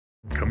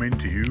Coming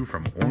to you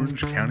from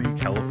Orange County,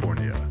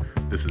 California,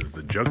 this is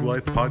the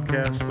Jugglife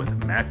podcast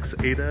with Max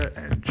Ada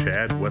and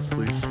Chad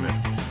Wesley Smith.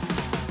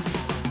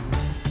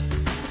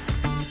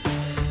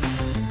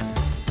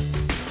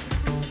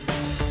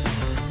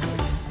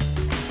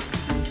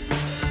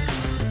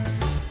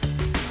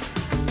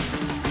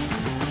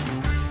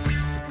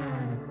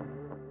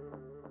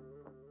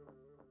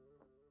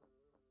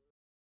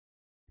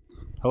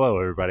 Hello,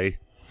 everybody.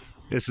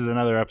 This is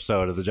another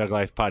episode of the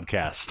Jugglife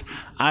podcast.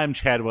 I'm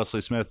Chad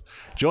Wesley Smith,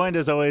 joined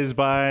as always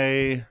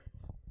by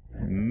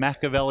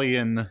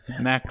Machiavellian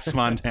Max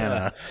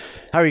Montana.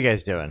 How are you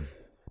guys doing?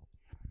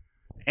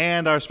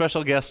 And our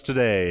special guest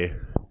today,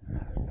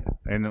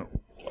 and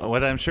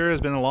what I'm sure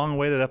has been a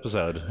long-awaited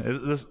episode.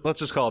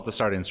 Let's just call it the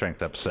Starting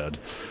Strength episode.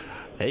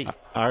 Hey.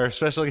 Our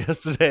special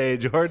guest today,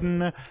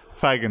 Jordan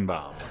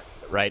Feigenbaum.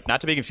 Right,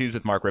 not to be confused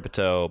with Mark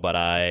Ripito, but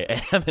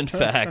I am, in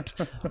fact,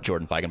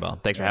 Jordan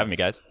Feigenbaum. Thanks for having me,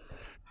 guys.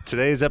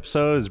 Today's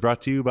episode is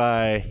brought to you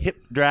by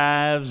Hip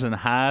Drives and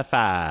High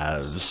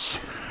Fives.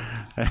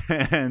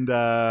 And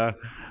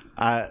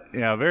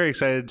very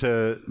excited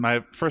to...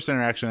 My first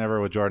interaction ever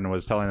with Jordan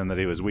was telling him that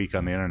he was weak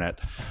on the internet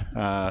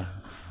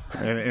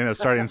in a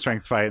starting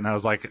strength fight. And I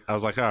was like, oh,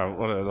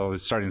 what are all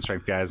these starting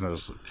strength guys?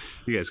 And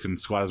you guys can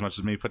squat as much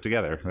as me put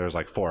together. There was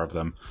like 4 of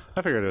them.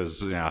 I figured it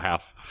was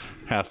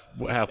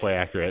halfway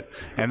accurate.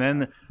 And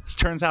then it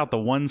turns out the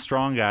one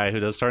strong guy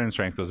who does starting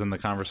strength was in the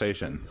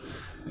conversation.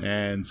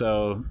 And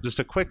so just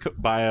a quick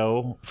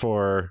bio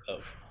for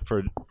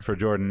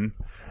Jordan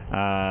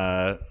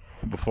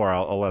before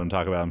I'll let him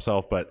talk about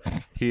himself. But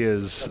he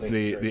is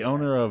the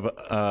owner of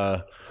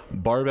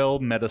Barbell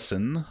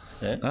Medicine,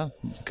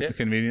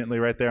 conveniently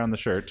right there on the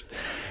shirt,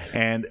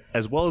 and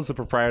as well as the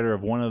proprietor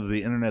of one of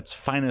the internet's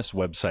finest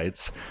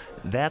websites,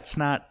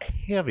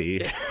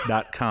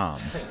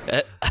 that'snotheavy.com.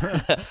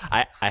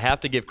 I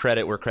have to give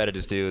credit where credit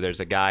is due. There's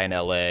a guy in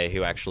LA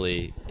who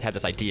actually had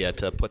this idea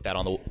to put that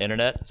on the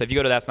internet. So if you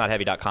go to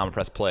that'snotheavy.com and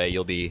press play,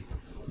 you'll be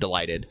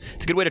delighted.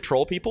 It's a good way to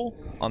troll people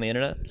on the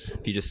internet.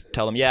 If you just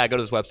tell them, go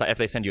to this website, if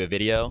they send you a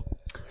video,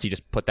 so you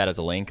just put that as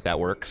a link, that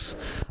works.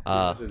 You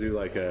have to do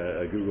like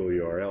a Google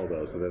URL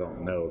though, so they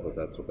don't know that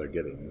that's what they're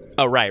getting.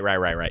 Oh, right.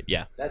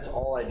 Yeah. That's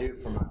all I do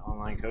for my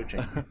online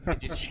coaching.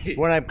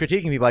 When I'm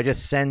critiquing people, I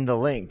just send the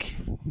link.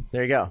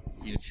 There you go.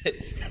 You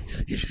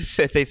just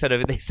said they sent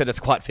a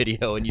squat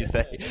video, and you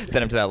send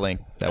them to that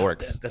link. That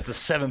works. That's the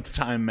 7th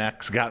time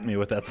Max got me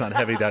with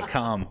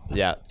that'snotheavy.com.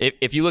 Yeah.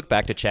 If you look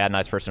back to Chad and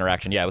I's first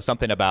interaction, it was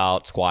something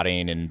about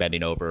squatting and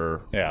bending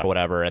over or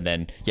whatever. And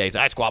then, he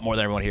said, I squat more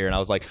than everyone here. And I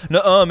was like,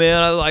 no,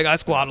 man, I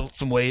squat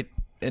some weight.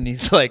 And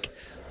he's like,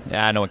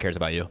 no one cares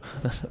about you,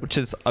 which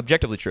is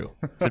objectively true.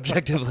 It's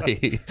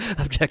objectively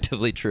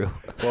true.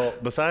 Well,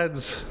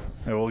 besides,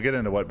 we'll get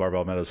into what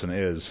Barbell Medicine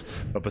is,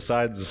 but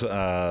besides,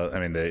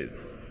 the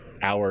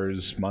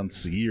hours,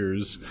 months,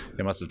 years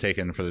it must have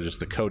taken for just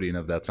the coding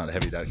of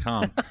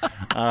that'snotheavy.com.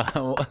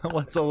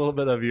 What's a little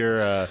bit of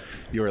your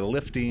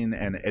lifting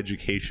and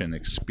education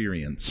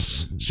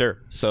experience? Sure.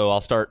 So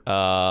I'll start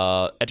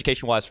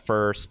education-wise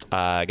first.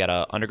 I got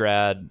an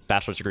undergrad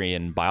bachelor's degree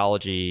in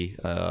biology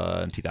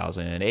in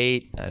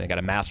 2008. I got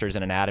a master's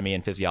in anatomy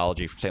and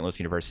physiology from St. Louis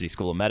University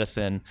School of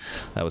Medicine.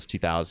 That was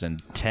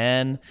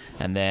 2010.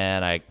 And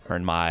then I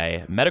earned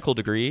my medical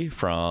degree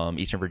from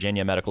Eastern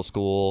Virginia Medical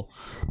School.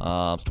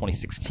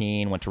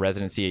 2016, went to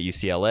residency at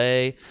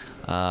UCLA,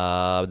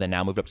 then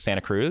now moved up to Santa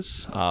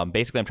Cruz.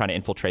 Basically, I'm trying to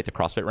infiltrate the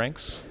CrossFit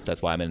ranks.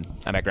 That's why I'm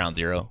at ground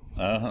zero.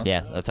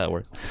 Yeah, that's how it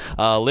works.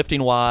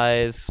 Lifting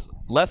wise,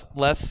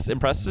 less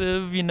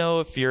impressive,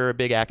 if you're a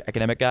big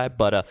academic guy.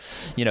 But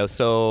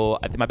so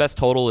I think my best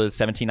total is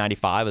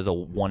 1795 is a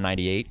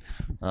 198,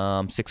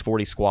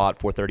 640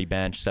 squat, 430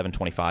 bench,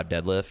 725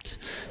 deadlift,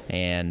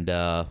 and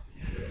I'm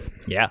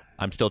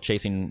still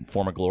chasing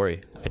form of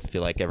glory. I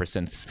feel like ever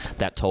since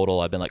that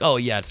total, I've been like,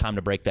 it's time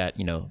to break that.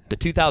 The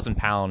 2,000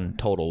 pound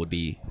total would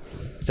be,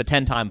 it's a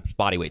 10 times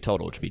body weight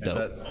total, which would be dope.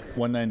 Is that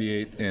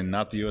 198 in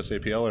not the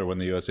USAPL, or when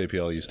the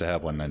USAPL used to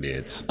have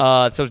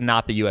 198s? So it's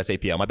not the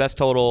USAPL. My best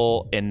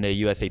total in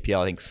the USAPL,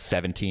 I think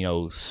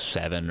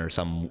 1707 or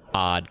some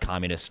odd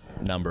communist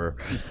number.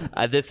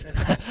 I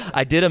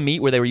did a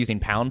meet where they were using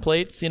pound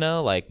plates,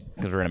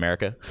 because we're in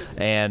America.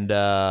 And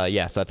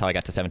so that's how I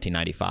got to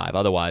 1795.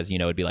 Otherwise,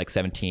 it'd be like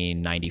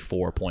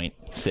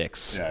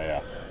 1794.6.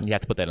 Yeah. You have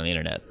to put that on the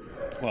internet.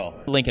 Well,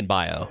 link in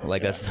bio.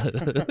 That's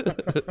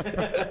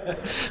the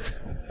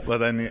Well,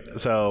 then,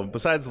 so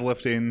besides the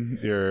lifting,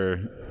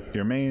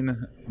 your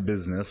main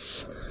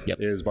business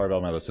is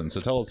Barbell Medicine. So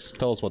tell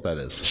us what that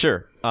is.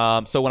 Sure.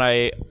 So when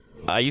I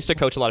used to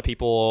coach a lot of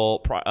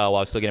people while I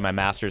was still getting my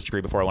master's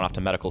degree before I went off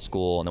to medical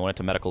school. And then went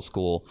into medical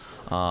school,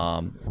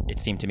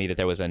 it seemed to me that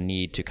there was a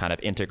need to kind of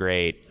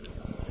integrate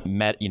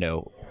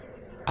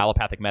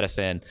allopathic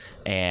medicine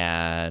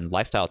and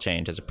lifestyle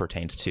change as it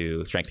pertains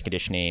to strength and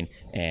conditioning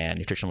and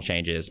nutritional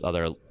changes,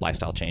 other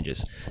lifestyle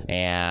changes.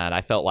 And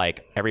I felt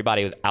like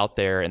everybody was out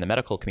there in the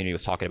medical community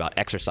was talking about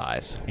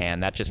exercise,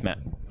 and that just meant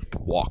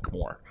walk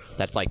more.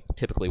 That's like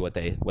typically what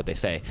they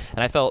say.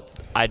 And I felt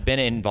I'd been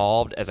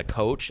involved as a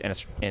coach in the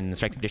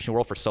strength and conditioning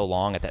world for so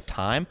long at that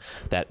time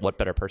that what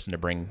better person to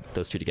bring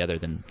those two together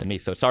than me.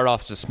 So it started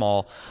off as a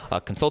small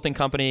consulting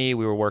company.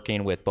 We were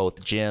working with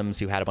both gyms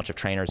who had a bunch of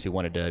trainers who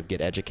wanted to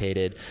get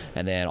educated,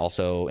 and then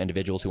also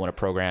individuals who wanted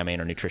programming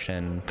or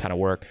nutrition kind of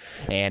work.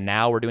 And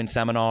now we're doing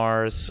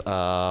seminars.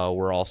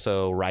 We're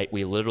also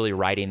we literally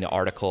writing the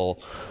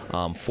article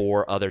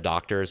for other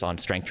doctors on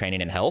strength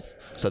training and health.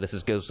 So this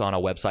goes on a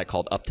website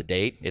called Up to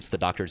Date. It's the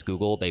doctor's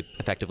Google. They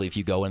effectively, if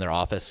you go in their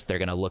office, they're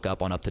going to look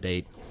up on Up to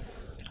Date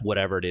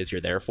whatever it is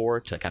you're there for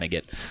to kind of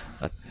get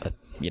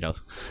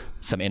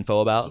some info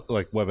about.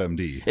 Like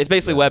WebMD. It's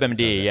basically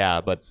WebMD,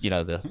 yeah, but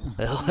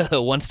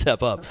the one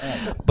step up.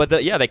 But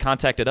they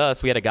contacted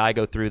us. We had a guy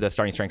go through the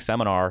Starting Strength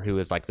seminar who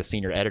is like the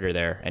senior editor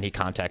there, and he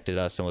contacted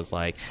us and was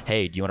like,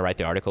 "Hey, do you want to write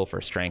the article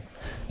for strength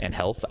and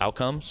health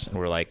outcomes?" And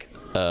we're like,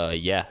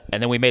 yeah.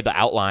 And then we made the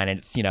outline, and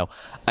it's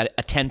a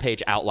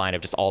 10-page outline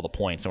of just all the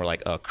points, and we're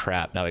like, oh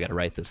crap, now we got to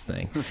write this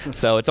thing.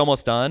 So it's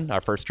almost done.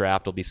 Our first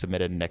draft will be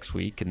submitted next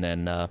week, and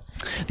then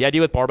the idea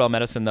with Barbell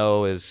Medicine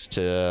though is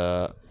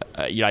to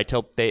I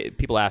tell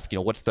people ask,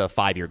 what's the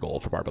 5-year goal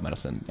for Barbell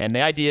Medicine? And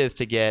the idea is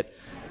to get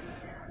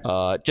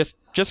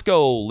just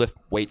go lift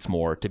weights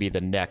more to be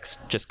the next,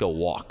 just go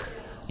walk.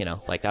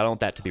 Like I don't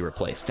want that to be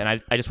replaced.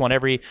 And I just want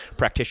every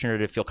practitioner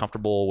to feel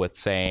comfortable with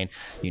saying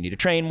you need to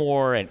train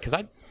more. And because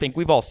I think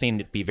we've all seen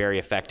it be very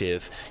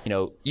effective.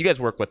 You guys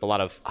work with a lot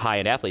of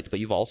high-end athletes,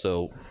 but you've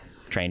also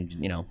trained,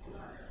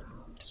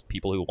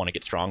 people who want to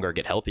get stronger,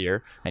 get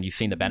healthier, and you've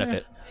seen the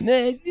benefit.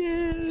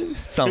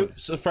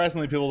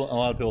 Surprisingly, a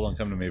lot of people don't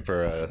come to me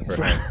for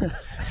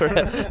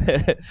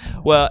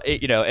well,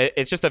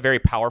 it's just a very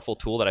powerful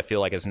tool that I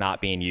feel like is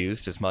not being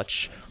used as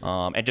much.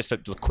 And just a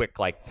quick,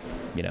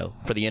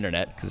 for the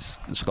internet, because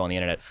let's go on the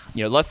internet.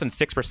 Less than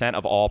 6%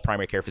 of all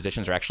primary care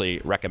physicians are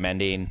actually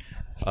recommending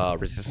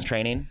resistance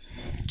training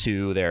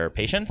to their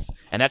patients,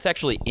 and that's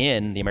actually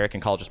in the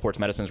American College of Sports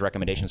Medicine's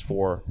recommendations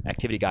for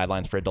activity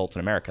guidelines for adults in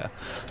America.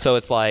 So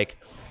it's like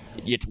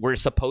we're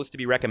supposed to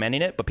be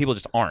recommending it, but people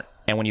just aren't.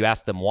 And when you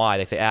ask them why,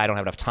 they say, I don't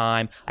have enough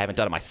time, I haven't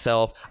done it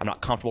myself, I'm not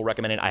comfortable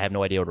recommending it, I have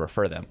no idea where to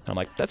refer them. And I'm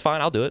like, that's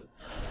fine, I'll do it.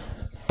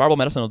 Barbell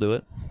Medicine will do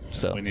it.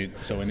 So we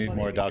need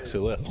more docs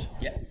who lift.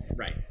 Yeah,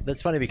 right.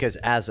 That's funny because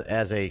as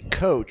a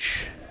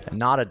coach,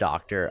 not a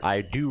doctor,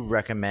 I do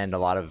recommend a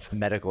lot of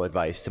medical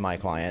advice to my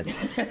clients,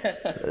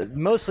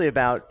 mostly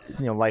about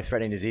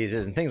life-threatening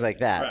diseases and things like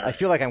that. Right. I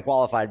feel like I'm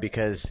qualified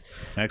because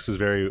Max is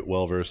very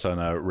well versed on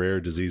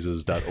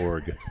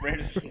rarediseases.org. Rare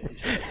diseases.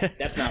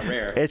 That's not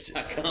rare.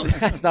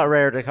 That's not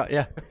rare to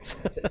yeah.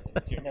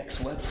 That's your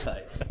next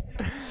website.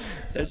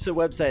 It's a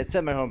website. It's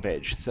at my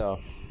homepage. So.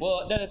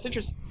 Well, that's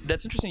interesting.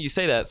 That's interesting you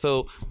say that.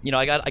 So,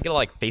 I get a lot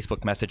like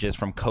Facebook messages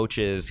from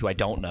coaches who I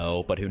don't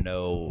know, but who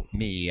know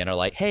me and are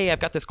like, hey, I've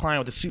got this client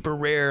with a super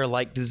rare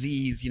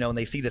disease, and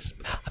they see this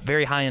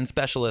very high-end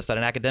specialist at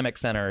an academic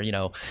center,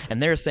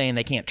 and they're saying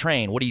they can't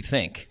train. What do you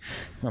think?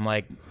 And I'm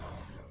like,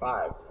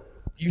 5s.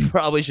 You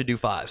probably should do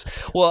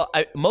 5s. Well,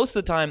 most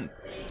of the time,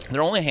 there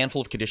are only a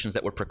handful of conditions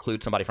that would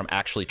preclude somebody from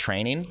actually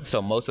training.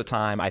 So most of the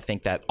time, I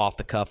think that off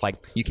the cuff,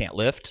 you can't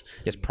lift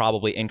is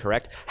probably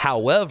incorrect.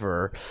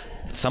 However,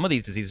 some of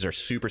these diseases are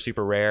super,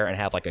 super rare and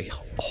have a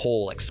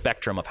whole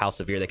spectrum of how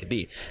severe they could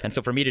be. And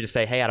so for me to just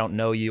say, hey, I don't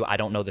know you, I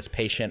don't know this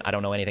patient, I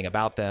don't know anything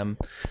about them,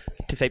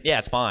 to say, yeah,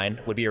 it's fine,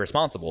 would be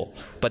irresponsible.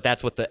 But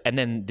that's what and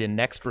then the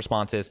next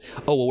response is,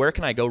 oh, well, where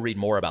can I go read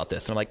more about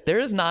this? And I'm like, there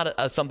is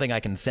not something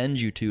I can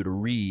send you to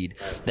read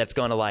that's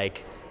going to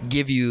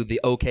give you the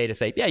okay to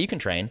say, yeah, you can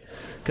train.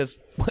 Because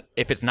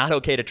if it's not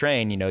okay to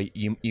train,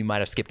 you might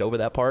have skipped over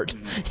that part,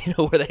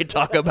 where they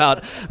talk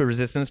about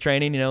resistance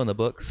training, in the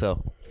book.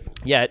 So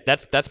yeah,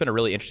 that's been a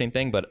really interesting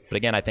thing. But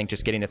again, I think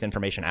just getting this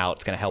information out,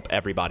 it's going to help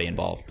everybody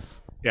involved.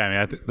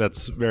 Yeah, I think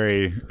that's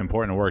very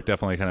important work.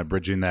 Definitely, kind of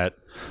bridging that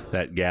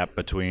gap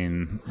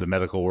between the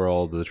medical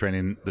world, the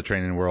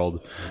training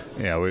world.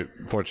 We're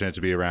fortunate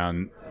to be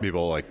around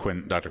people like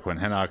Dr. Quinn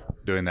Hennock,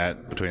 doing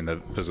that between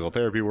the physical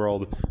therapy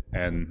world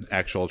and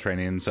actual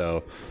training.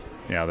 So,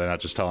 they're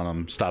not just telling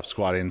them stop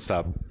squatting,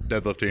 stop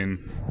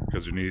deadlifting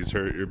because your knees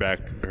hurt, your back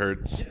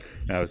hurts.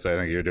 So I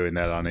think you're doing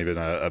that on even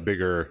a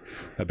bigger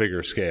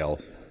scale.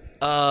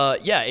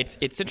 Yeah,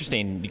 it's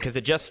interesting because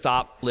it just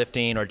stop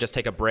lifting or just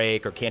take a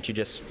break, or can't you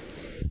just,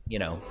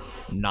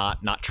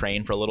 not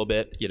train for a little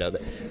bit?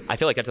 I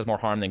feel like that does more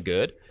harm than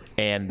good.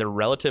 And the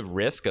relative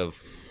risk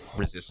of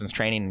resistance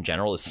training in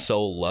general is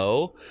so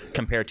low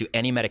compared to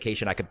any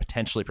medication I could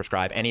potentially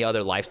prescribe, any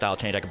other lifestyle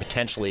change I could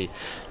potentially,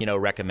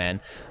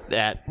 recommend,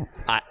 that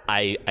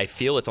I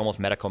feel it's almost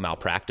medical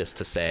malpractice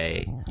to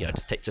say,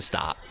 just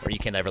stop, or you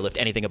can never lift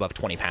anything above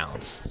 20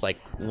 pounds. It's like,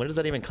 where does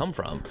that even come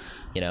from?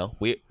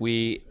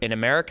 We in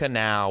America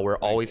now, we're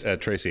always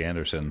Tracy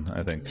Anderson,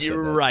 I think.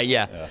 You're right.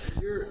 Yeah.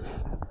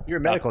 You're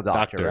a medical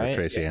doctor, Dr. right?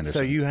 Tracy Anderson.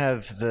 So you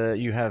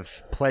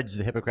have pledged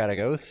the Hippocratic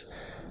Oath.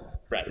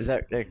 Right. Is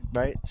that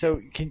right?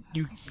 So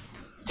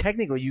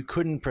technically you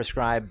couldn't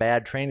prescribe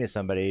bad training to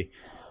somebody,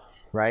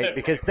 right?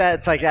 Because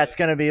that's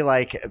going to be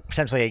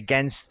potentially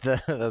against the.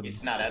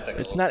 It's not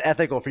ethical. It's not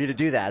ethical for you to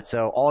do that.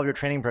 So all of your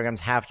training programs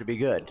have to be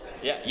good.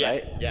 Yeah.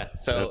 Right? Yeah.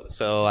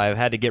 So I've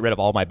had to get rid of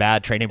all my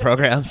bad training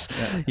programs.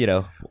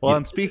 Well,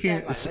 and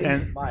speaking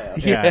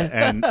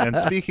and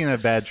speaking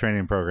of bad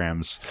training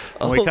programs,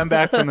 when we come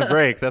back from the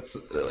break, that's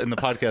in the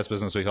podcast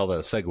business we call that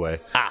a segue.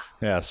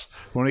 Yes.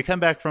 When we come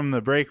back from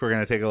the break, we're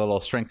going to take a little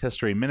strength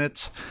history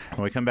minute.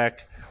 When we come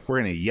back, we're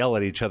going to yell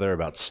at each other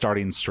about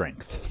starting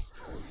strength.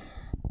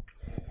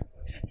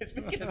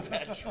 Speaking of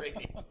bad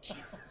training,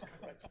 Jesus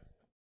Christ.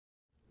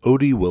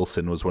 O.D.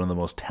 Wilson was one of the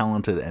most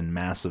talented and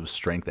massive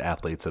strength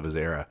athletes of his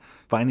era,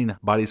 finding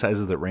body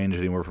sizes that range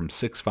anywhere from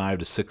 6'5"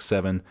 to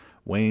 6'7",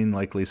 weighing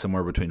likely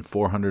somewhere between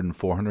 400 and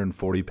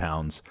 440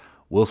 pounds.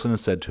 Wilson is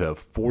said to have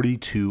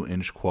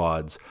 42-inch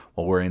quads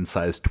while wearing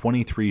size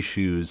 23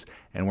 shoes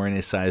and wearing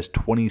a size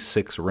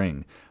 26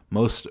 ring.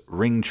 Most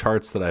ring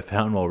charts that I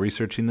found while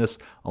researching this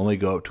only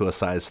go up to a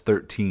size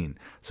 13.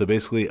 So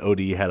basically, OD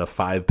had a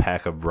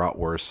 5-pack of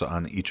bratwursts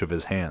on each of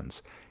his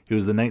hands. He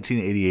was the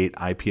 1988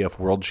 IPF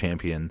World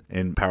Champion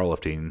in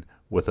powerlifting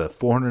with a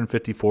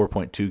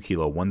 454.2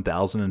 kilo,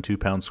 1,002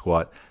 pound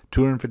squat,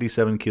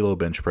 257 kilo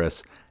bench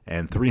press,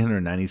 and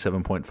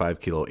 397.5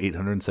 kilo,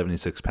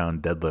 876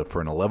 pound deadlift for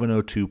an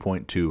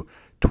 1102.2,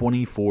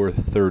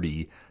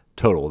 2430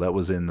 total. That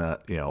was in the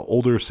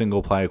older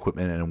single ply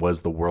equipment and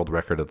was the world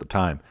record at the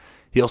time.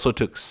 He also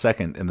took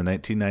second in the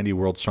 1990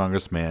 World's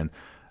Strongest Man,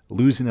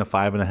 losing a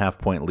 5.5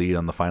 point lead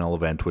on the final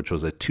event, which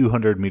was a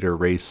 200 meter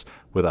race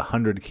with a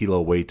 100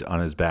 kilo weight on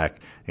his back.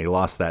 And he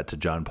lost that to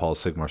John Paul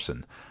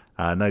Sigmarsson.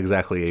 Not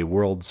exactly a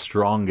world's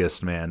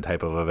strongest man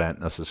type of event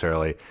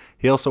necessarily.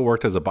 He also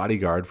worked as a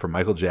bodyguard for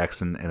Michael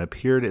Jackson and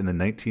appeared in the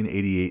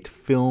 1988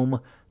 film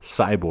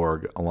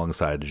Cyborg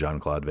alongside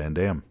Jean-Claude Van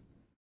Damme.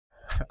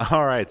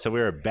 All right, so we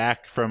are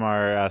back from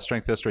our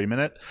Strength History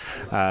Minute.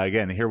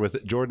 Again, here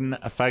with Jordan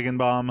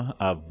Feigenbaum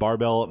of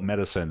Barbell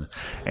Medicine.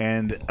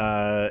 And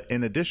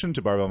in addition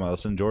to Barbell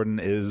Medicine, Jordan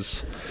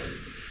he's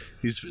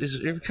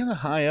kind of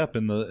high up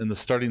in the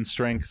starting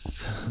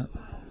strength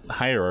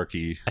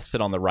hierarchy. I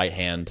sit on the right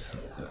hand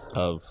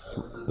of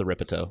the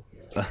Ripito.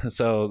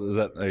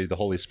 So are you the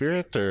Holy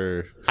Spirit,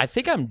 or? I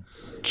think I'm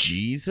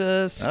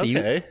Jesus.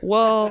 Okay.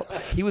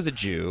 He was a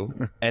Jew,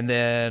 and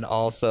then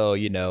also,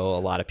 a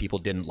lot of people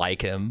didn't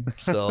like him.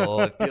 So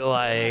I feel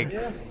like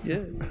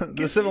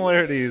The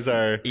similarities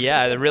are.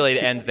 Yeah, they really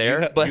end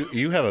there. But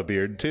you have a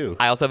beard too.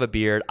 I also have a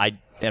beard. I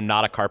am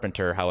not a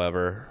carpenter,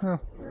 however. Huh.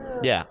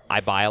 Yeah,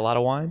 I buy a lot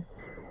of wine.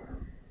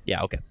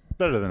 Yeah. Okay.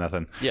 Better than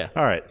nothing. Yeah.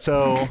 All right.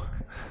 So,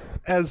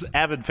 as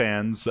avid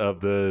fans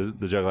of the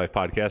Jugglife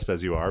podcast,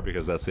 as you are,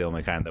 because that's the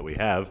only kind that we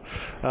have,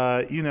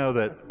 you know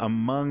that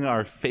among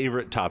our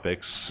favorite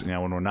topics,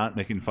 when we're not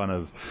making fun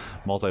of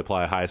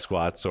multiply high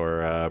squats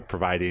or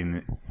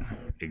providing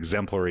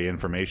exemplary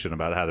information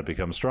about how to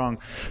become strong,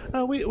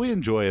 we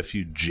enjoy a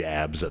few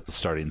jabs at the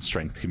starting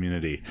strength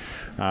community.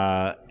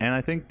 And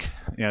I think,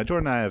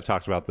 Jordan and I have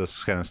talked about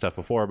this kind of stuff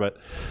before, but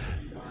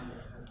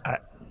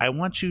I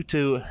want you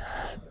to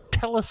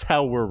tell us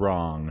how we're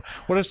wrong.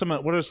 What are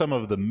some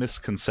of the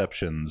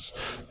misconceptions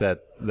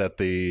that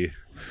the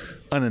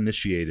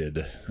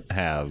uninitiated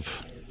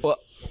have? Well,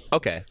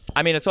 okay.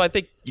 I mean, so I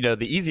think the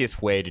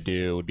easiest way to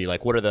do would be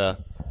like, what are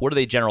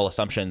the general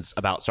assumptions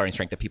about starting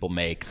strength that people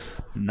make?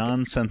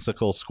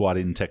 Nonsensical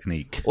squatting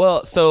technique.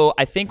 Well, so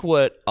I think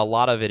what a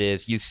lot of it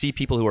is, you see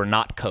people who are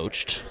not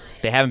coached.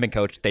 They haven't been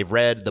coached. They've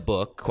read the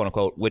book, quote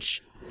unquote,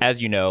 which, as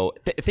you know,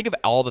 think of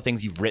all the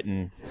things you've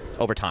written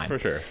over time. For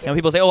sure.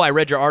 People say, "Oh, I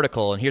read your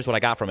article, and here's what I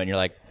got from it." And you're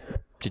like,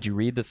 "Did you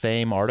read the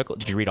same article?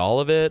 Did you read all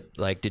of it?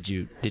 Like, did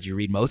you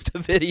read most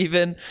of it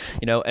even?"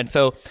 And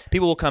so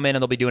people will come in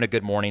and they'll be doing a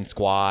good morning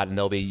squat, and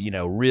they'll be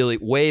really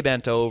way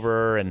bent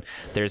over, and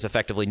there's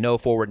effectively no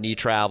forward knee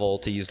travel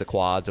to use the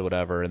quads or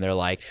whatever. And they're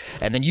like,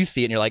 and then you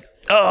see it, and you're like,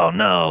 "Oh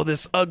no,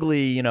 this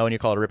ugly," and you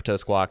call it a Ripto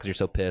squat because you're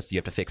so pissed you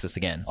have to fix this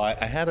again.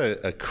 I had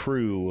a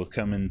crew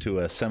come into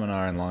a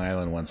seminar in Long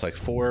Island once, like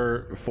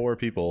four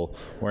people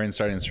wearing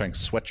starting strength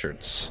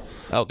sweatshirts.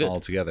 Oh, good. All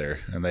together,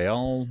 and they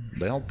all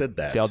did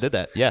that. They all did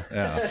that. Yeah.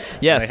 Yeah.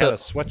 Yeah. And they had a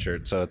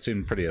sweatshirt, so it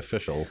seemed pretty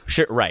official.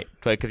 Sure. Right.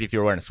 Because if you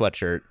were wearing a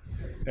sweatshirt.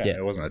 Yeah.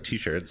 It wasn't a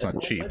t-shirt. It's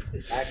not cheap.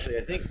 Actually,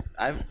 I think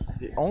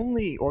the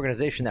only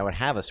organization that would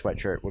have a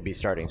sweatshirt would be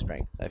Starting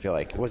Strength. I feel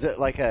like. Was it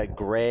like a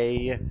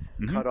gray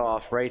cut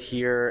off right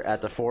here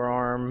at the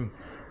forearm?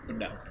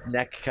 No.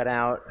 Neck cut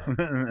out?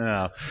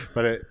 No,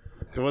 but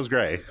it was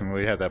gray. I mean,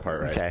 we had that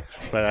part right. Okay.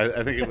 But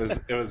I think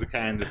it was the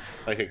kind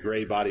like a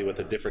gray body with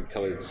a different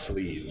colored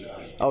sleeve.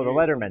 Oh, the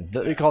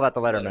Letterman. We call that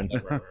the Letterman.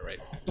 Right.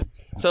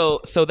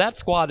 So that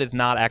squat is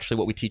not actually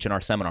what we teach in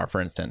our seminar,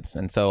 for instance.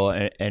 And so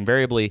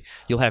invariably,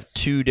 you'll have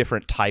two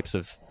different types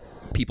of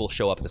people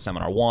show up at the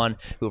seminar. One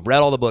who have read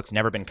all the books,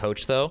 never been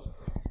coached though,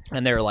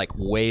 and they're like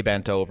way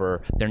bent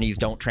over. Their knees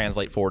don't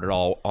translate forward at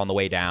all on the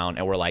way down,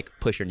 and we're like,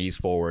 push your knees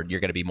forward. You're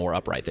going to be more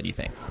upright than you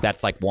think.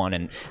 That's like one,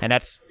 and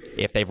that's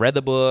if they've read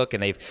the book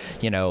and they've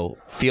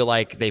feel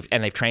like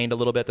they've trained a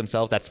little bit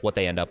themselves. That's what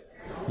they end up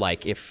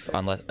like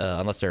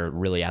unless they're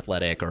really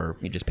athletic or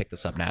you just pick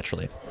this up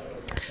naturally.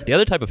 The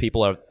other type of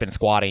people have been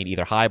squatting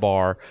either high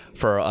bar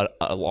for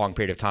a long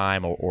period of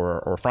time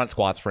or front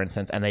squats, for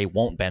instance, and they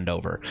won't bend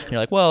over. And you're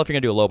like, well, if you're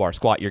going to do a low bar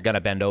squat, you're going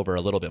to bend over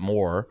a little bit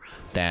more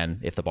than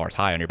if the bar's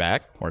high on your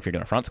back or if you're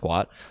doing a front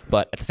squat.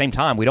 But at the same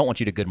time, we don't want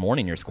you to good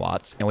morning your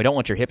squats, and we don't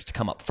want your hips to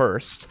come up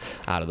first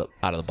out of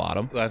the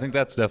bottom. I think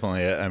that's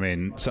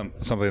definitely,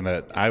 something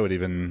that I would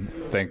even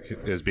think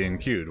is being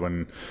cued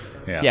when,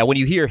 when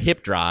you hear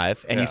hip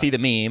drive and you see the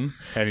meme.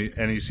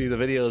 And you see the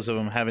videos of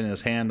him having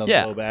his hand on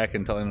the low back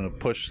and telling him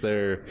to push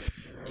their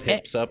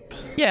hips up.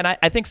 Yeah, and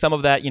I think some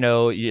of that,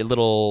 your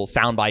little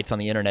sound bites on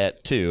the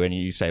internet too, and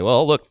you say,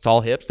 well, look, it's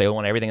all hips. They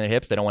want everything in their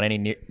hips. They don't want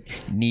any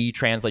knee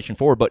translation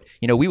forward. But,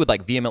 we would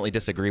like vehemently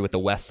disagree with the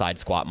West Side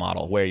squat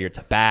model where you're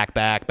back,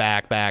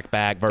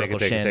 vertical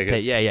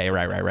shin. Yeah,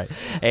 right.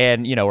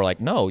 And, we're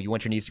like, no, you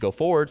want your knees to go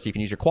forward so you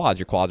can use your quads.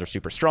 Your quads are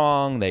super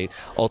strong. They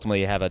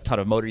ultimately have a ton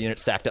of motor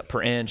units stacked up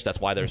per inch. That's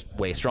why they're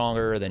way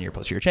stronger than your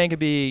posterior chain could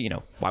be.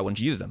 Why wouldn't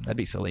you use them? That'd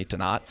be silly to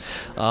not.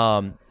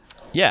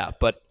 Yeah,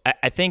 but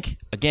I think,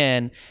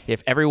 again,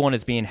 if everyone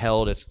is being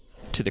held as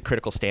to the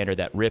critical standard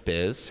that RIP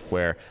is,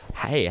 where,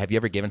 hey, have you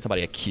ever given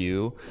somebody a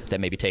cue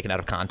that may be taken out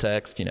of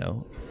context?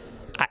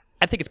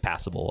 I think it's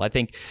passable. I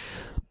think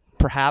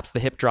perhaps the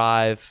hip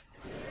drive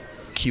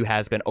cue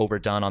has been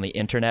overdone on the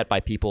internet by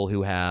people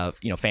who have,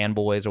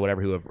 fanboys or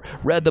whatever, who have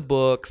read the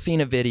book,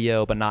 seen a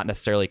video, but not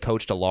necessarily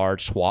coached a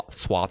large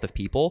swath of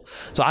people.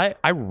 So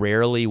I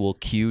rarely will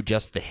cue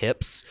just the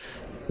hips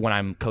when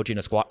I'm coaching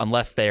a squat,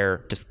 unless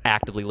they're just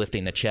actively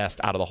lifting the chest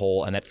out of the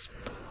hole, and that's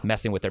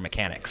messing with their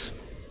mechanics.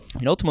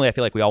 And ultimately, I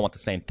feel like we all want the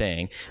same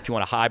thing. If you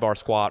want a high bar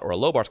squat or a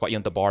low bar squat, you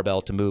want the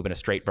barbell to move in a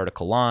straight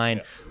vertical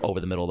line over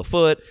the middle of the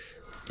foot.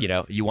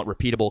 You want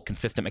repeatable,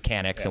 consistent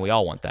mechanics, and we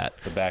all want that.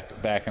 The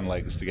back and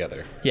legs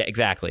together. Yeah,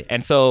 exactly.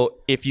 And so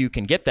if you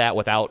can get that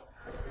without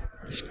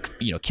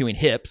cueing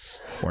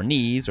hips or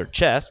knees or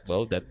chest,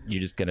 well, that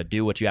you're just going to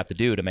do what you have to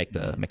do to make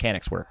the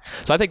mechanics work.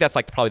 So I think that's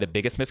like probably the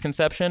biggest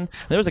misconception.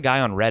 There was a guy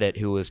on Reddit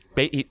who was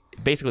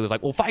basically was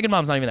like, well,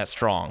 Feigenbaum's not even that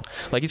strong.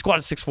 Like, he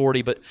squatted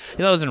 640, but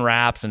it was in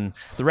wraps, and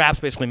the wraps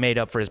basically made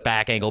up for his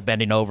back angle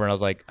bending over. And I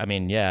was like,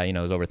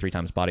 it was over 3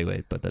 times body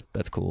weight, but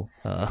that's cool.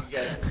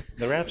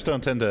 The wraps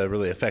don't tend to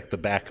really affect the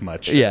back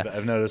much. Yeah.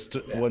 I've noticed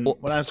when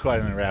I'm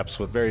squatting in wraps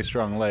with very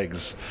strong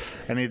legs,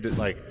 I need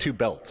like 2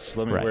 belts.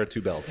 Let me wear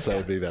 2 belts. That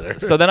would be better.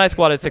 So then I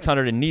squatted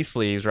 600 in knee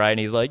sleeves, right? And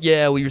he's like,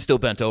 yeah, well, you're still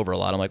bent over a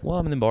lot. I'm like,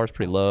 well, the bar's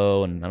pretty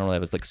low, and I don't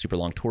have like super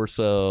long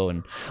torso,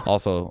 and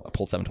also I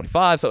pulled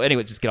 725. So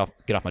anyway, just get off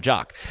my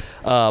jock.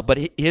 But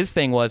his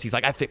thing was, he's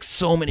like, I fixed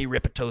so many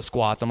rip-toe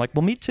squats. I'm like,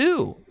 well, me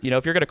too.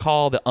 If you're going to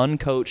call the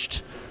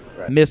uncoached,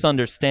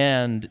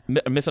 misunderstood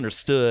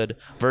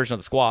version of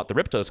the squat the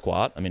rip-toe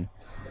squat,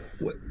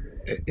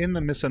 in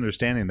the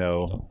misunderstanding,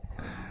 though,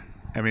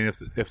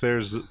 if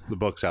there's the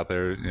books out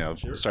there,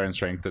 Starting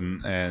Strength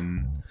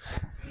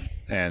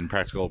and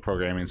practical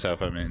programming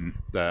stuff,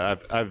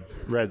 I've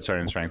read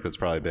Starting Strength. It's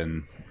probably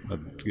been a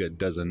good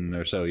dozen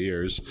or so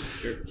years.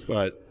 Sure.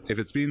 But if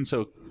it's being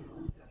so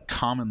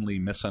commonly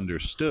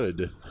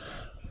misunderstood,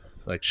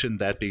 like, shouldn't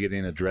that be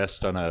getting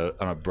addressed on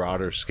a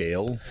broader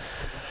scale?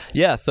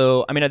 Yeah,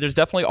 so there's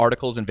definitely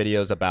articles and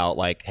videos about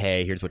like,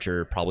 hey, here's what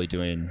you're probably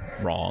doing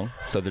wrong.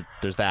 So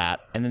there's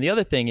that. And then the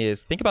other thing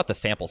is, think about the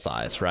sample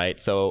size, right?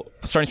 So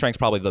Starting Strength is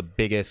probably the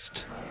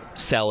biggest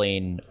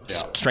selling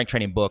strength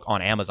training book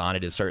on Amazon.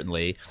 It is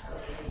certainly.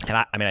 And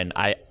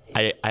I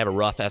have a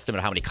rough estimate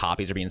of how many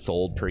copies are being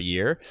sold per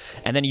year.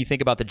 And then you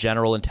think about the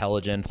general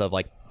intelligence of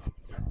like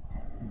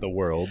the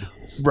world,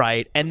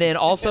 right? And then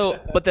also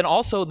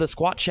the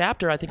squat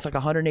chapter, I think it's like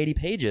 180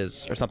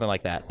 pages or something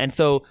like that. And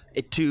so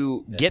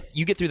you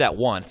get through that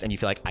once and you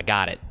feel like, I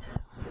got it.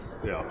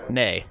 Yeah.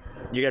 Nay.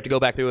 You're gonna have to go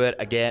back through it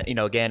again.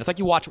 It's like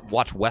you watch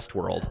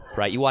Westworld,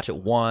 right? You watch it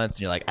once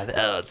and you're like,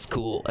 oh, it's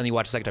cool. And you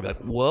watch the second time, you're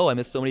like, whoa, I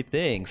missed so many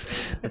things.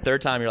 The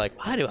third time, you're like,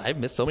 why do I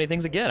miss so many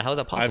things again? How is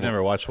that possible? I've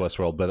never watched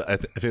Westworld, but I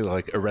feel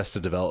like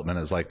Arrested Development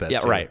is like that.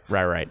 Yeah, too.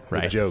 right.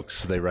 The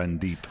jokes, they run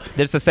deep.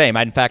 It's the same.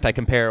 In fact, I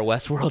compare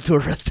Westworld to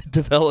Arrested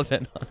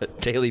Development on a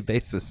daily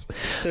basis.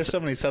 There's so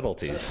many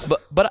subtleties.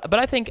 But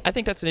I think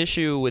that's an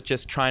issue with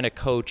just trying to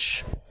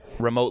coach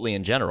remotely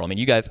in general. I mean,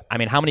 you guys,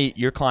 how many,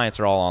 your clients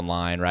are all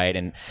online, right?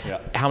 And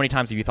how many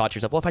times have you thought to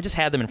yourself, well, if I just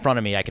had them in front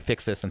of me, I could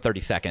fix this in 30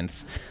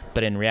 seconds.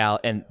 But in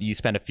reality, and you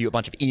spend a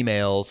bunch of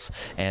emails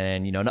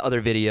and,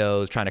 other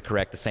videos trying to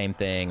correct the same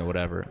thing or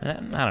whatever.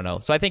 And I don't know.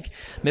 So I think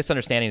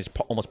misunderstanding is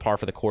almost par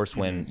for the course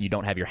when you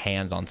don't have your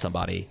hands on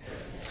somebody.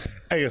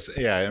 I guess,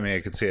 yeah, I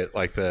could see it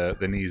like the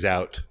knees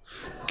out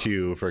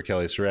cue for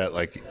Kelly Surratt.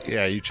 Like,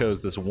 yeah, you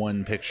chose this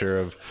one picture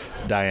of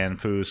Diane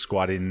Fu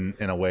squatting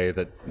in a way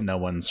that no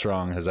one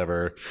strong has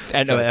ever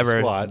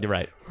squat.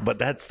 Right. But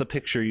that's the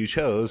picture you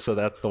chose, so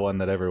that's the one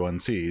that everyone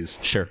sees.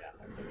 Sure.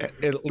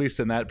 At least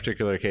in that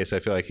particular case, I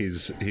feel like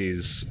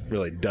he's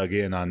really dug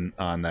in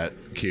on that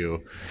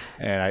cue,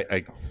 and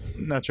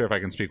I'm not sure if I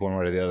can speak one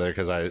way or the other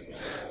because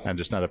I'm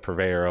just not a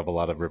purveyor of a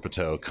lot of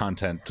Rippetoe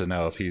content to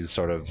know if he's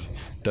sort of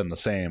done the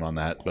same on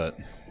that. But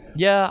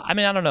yeah, I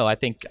don't know. I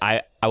think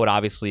I would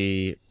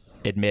obviously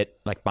admit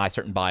like my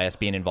certain bias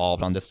being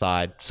involved on this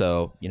side,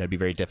 so it'd be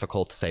very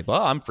difficult to say,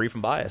 well, I'm free from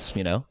bias.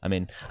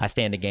 I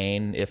stand to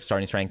gain if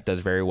starting strength does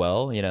very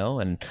well,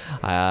 and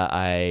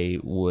I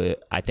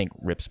think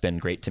Rip's been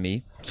great to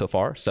me so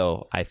far,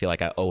 so I feel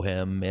like I owe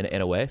him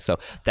in a way. So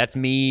that's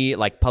me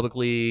like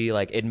publicly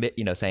like admit,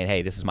 saying,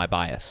 hey, this is my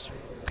bias.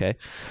 Okay.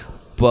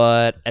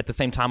 But at the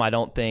same time, I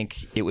don't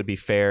think it would be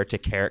fair to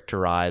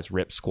characterize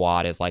Rip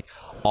squat as like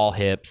all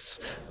hips,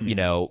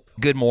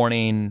 good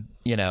morning,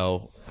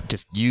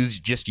 just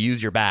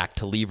use your back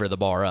to lever the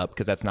bar up,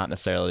 because that's not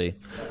necessarily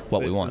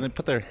what we want. They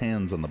put their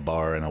hands on the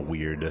bar in a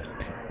weird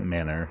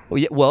manner. Well,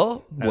 yeah,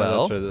 well,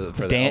 for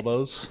the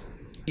elbows.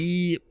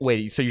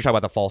 Wait, so you're talking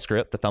about the false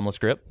grip, the thumbless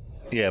grip?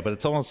 Yeah, but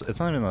it's not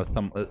even the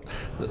thumb.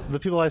 The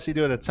people I see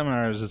do it at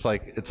seminars, it's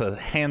like it's a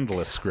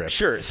handless grip.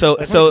 Sure. So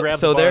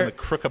they're the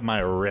crook of my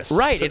wrist.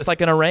 Right. It's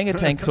like an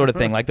orangutan sort of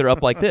thing. Like they're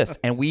up like this,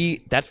 and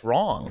that's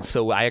wrong.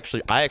 So I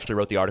actually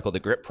wrote the article, The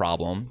Grip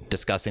Problem,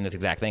 discussing this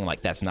exact thing.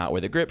 Like that's not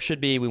where the grip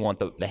should be. We want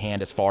the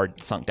hand as far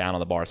sunk down on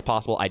the bar as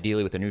possible,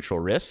 ideally with a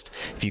neutral wrist.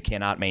 If you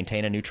cannot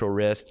maintain a neutral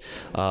wrist,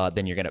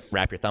 then you're gonna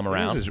wrap your thumb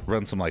around. Just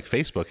run some like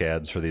Facebook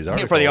ads for these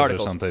articles, or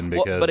something,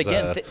 because. Well, but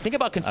again, think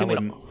about consuming. I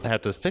wouldn't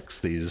have to fix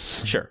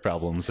these.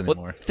 Problems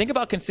anymore. Well, think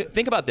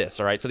about this,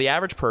 all right? So the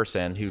average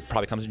person who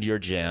probably comes into your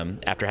gym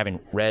after having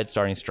read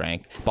Starting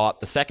Strength,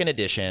 bought the second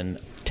edition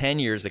 10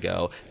 years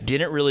ago,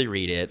 didn't really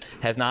read it,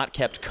 has not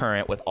kept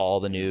current with all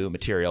the new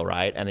material,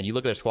 right? And then you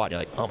look at their squat and you're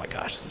like, oh my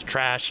gosh, this is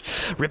trash.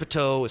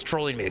 Rippetoe is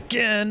trolling me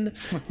again,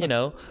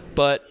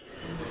 but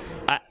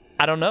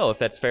I don't know if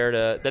that's fair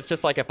to. That's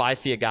just like if I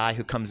see a guy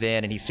who comes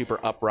in and he's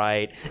super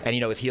upright and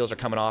his heels are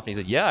coming off and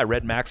he's like, yeah, I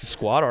read Max's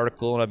squat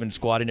article and I've been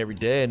squatting every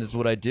day and this is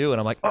what I do, and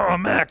I'm like, oh,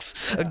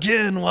 Max,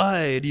 again,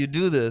 why do you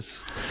do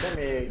this?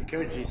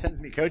 He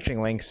sends me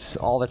coaching links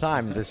all the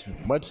time to this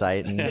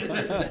website, and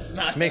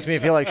this makes me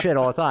feel like shit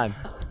all the time.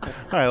 All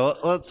right, well,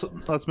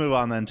 let's move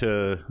on then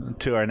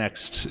to our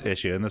next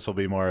issue, and this will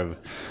be more of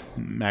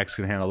Max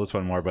can handle this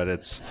one more, but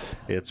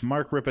it's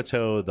Mark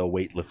Rippetoe, the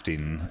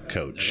weightlifting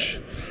coach,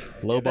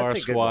 low bar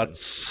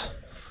squats.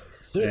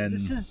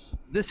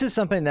 This is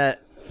something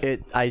that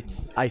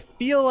I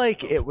feel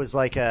like it was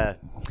like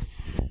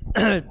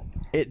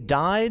it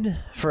died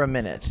for a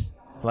minute.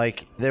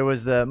 Like there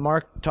was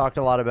Mark talked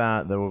a lot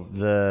about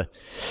the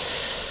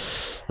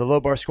low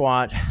bar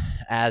squat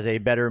as a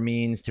better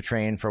means to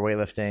train for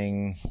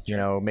weightlifting,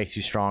 makes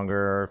you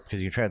stronger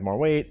because you can train with more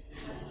weight.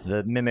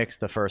 The mimics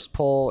the first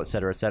pull, et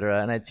cetera, et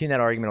cetera. And I'd seen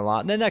that argument a lot,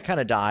 and then that kind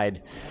of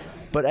died.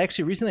 But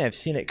actually, recently I've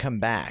seen it come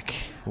back,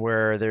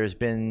 where I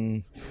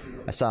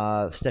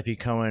saw Steffi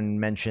Cohen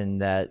mention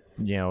that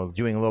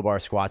doing low bar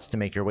squats to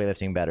make your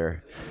weightlifting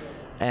better,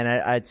 and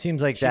it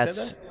seems like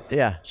that's.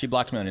 Yeah. She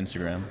blocked me on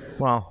Instagram.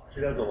 Well, she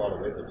does a lot of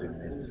weightlifting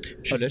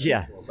meets.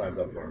 Yeah. Signs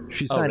up for them.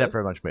 She signed up for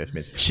a bunch of weightlifting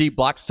meets. She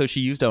blocked, so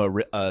she used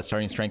a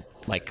Starting Strength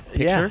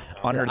picture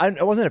on her.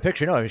 It wasn't a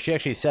picture. No, she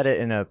actually said it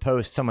in a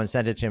post. Someone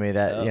sent it to me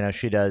that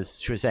she does.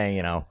 She was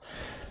saying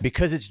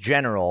because it's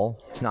general,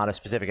 it's not a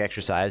specific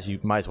exercise. You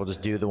might as well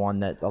just do the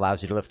one that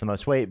allows you to lift the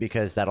most weight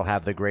because that'll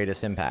have the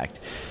greatest impact,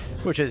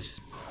 which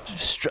is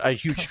a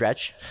huge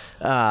stretch.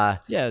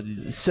 Yeah.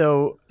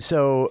 So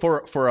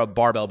for a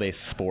barbell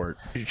based sport,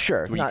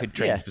 sure, where you could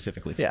train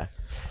specifically. Yeah.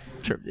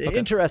 Sure. Okay.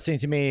 Interesting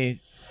to me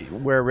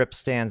where Rip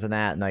stands in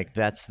that, and like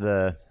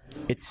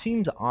it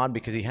seems odd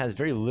because he has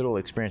very little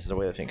experience as a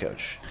weightlifting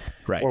coach,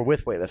 right? Or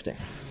with weightlifting.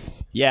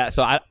 Yeah.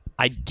 So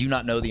I do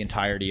not know the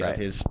entirety of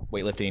his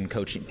weightlifting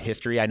coaching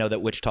history. I know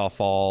that Wichita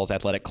Falls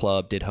Athletic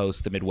Club did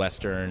host the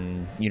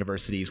Midwestern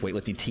University's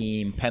weightlifting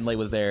team. Penley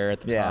was there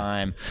at the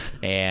time,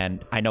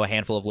 and I know a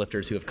handful of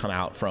lifters who have come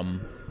out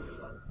from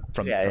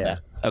that.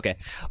 Okay.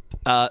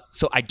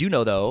 So I do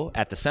know, though,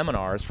 at the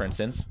seminars, for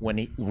instance,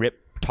 when Rip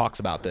talks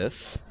about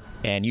this,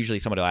 and usually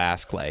somebody will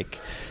ask,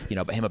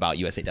 him about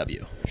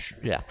USAW.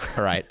 Yeah.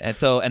 All right.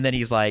 And then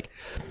he's like,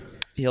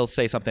 he'll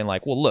say something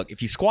like, well, look,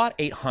 if you squat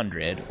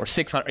 800 or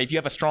 600, if you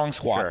have a strong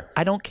squat, sure,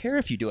 I don't care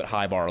if you do it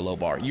high bar or low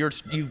bar.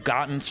 You've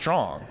gotten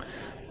strong.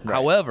 Right.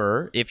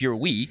 However, if you're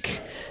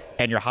weak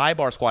and your high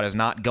bar squat is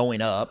not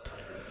going up,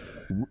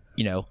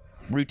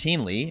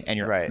 routinely, and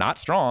you're not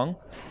strong,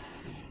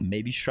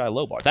 maybe you should try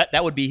low bar.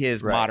 That would be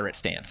his moderate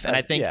stance. And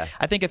I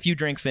think a few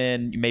drinks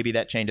in, maybe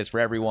that changes for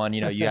everyone.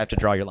 You have to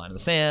draw your line in the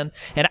sand.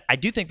 And I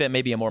do think that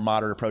may be a more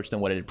moderate approach than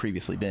what it had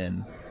previously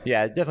been.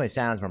 Yeah, it definitely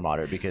sounds more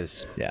moderate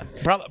because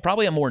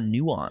probably a more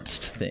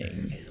nuanced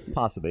thing.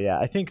 Possibly, yeah.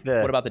 I think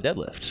What about the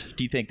deadlift?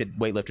 Do you think that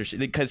weightlifters should,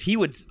 because he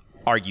would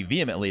argue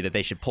vehemently that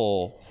they should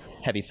pull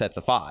heavy sets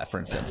of 5, for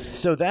instance.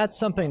 So that's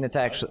something that's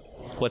actually...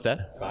 What's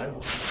that?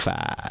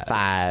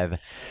 5.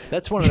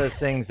 That's one of those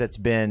things that's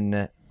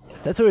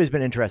always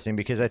been interesting,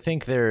 because I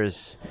think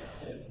there's,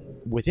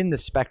 within the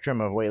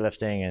spectrum of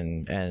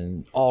weightlifting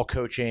and all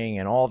coaching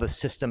and all the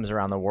systems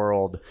around the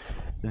world,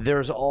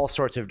 there's all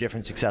sorts of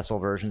different successful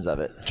versions of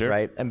it,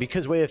 right? And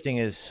because weightlifting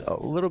is a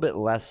little bit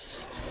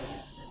less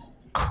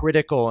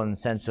critical in the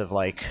sense of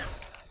like,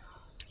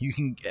 you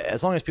can,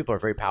 as long as people are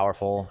very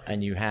powerful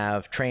and you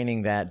have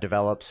training that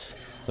develops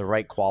the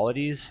right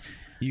qualities,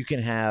 you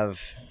can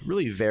have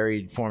really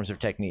varied forms of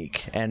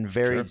technique and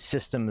varied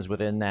systems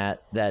within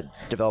that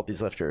develop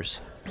these lifters.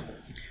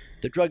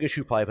 The drug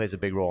issue probably plays a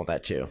big role in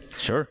that too.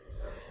 Sure.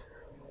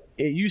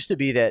 It used to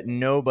be that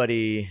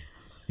nobody,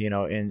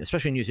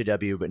 especially in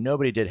UCW, but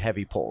nobody did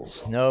heavy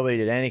pulls. Nobody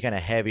did any kind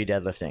of heavy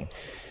deadlifting.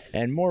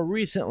 And more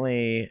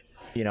recently,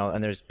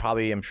 and there's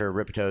probably, I'm sure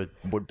Ripito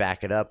would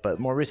back it up, but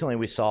more recently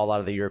we saw a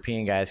lot of the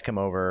European guys come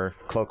over,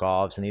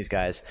 Klokovs and these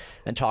guys,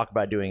 and talk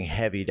about doing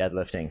heavy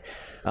deadlifting.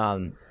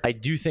 I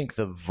do think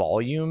the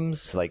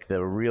volumes, like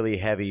the really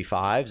heavy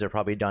 5s, are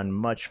probably done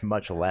much,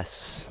 much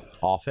less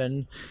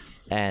often.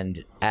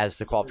 And as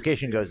the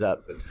qualification goes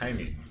up, the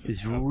timing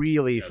is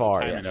really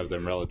far. The timing of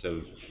them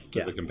relative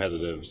to the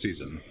competitive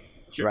season.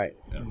 Right.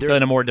 So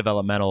in a more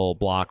developmental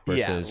block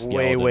versus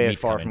way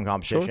far from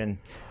competition.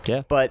 Sure.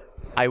 Yeah. But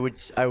I would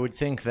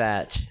think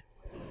that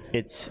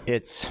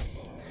it's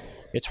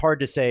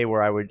hard to say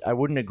where I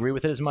wouldn't agree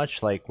with it as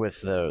much, like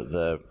with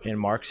the in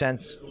Mark's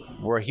sense,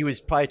 where he was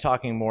probably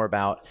talking more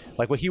about,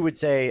 like, what he would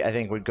say, I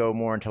think would go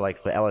more into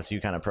like the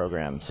LSU kind of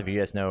programs. If you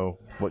guys know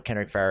what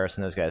Kendrick Farris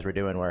and those guys were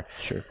doing, where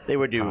they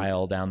would do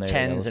Kyle down there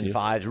 10s and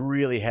 5s,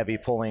 really heavy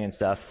pulling and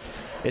stuff.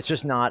 It's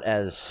just not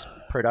as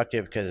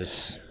productive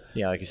because,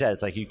 like you said,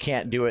 it's like you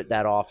can't do it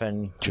that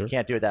often. You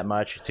can't do it that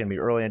much. It's going to be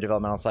early in the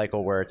developmental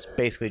cycle where it's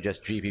basically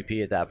just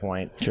GPP at that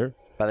point. Sure.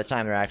 By the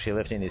time they're actually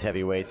lifting these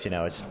heavy weights,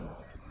 it's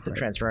the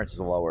transference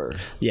is lower.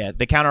 Yeah,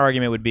 the counter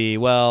argument would be,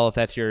 well, if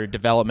that's your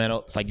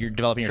developmental, it's like you're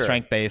developing your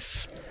strength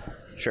base.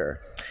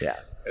 Sure. Yeah.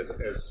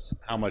 As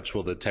how much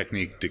will the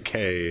technique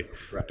decay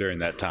during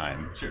that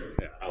time? Sure.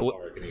 Yeah. How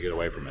far can you get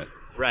away from it?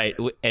 Right.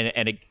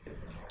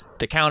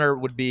 The counter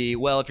would be,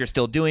 well, if you're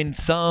still doing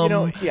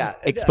some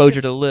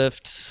exposure to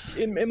lift.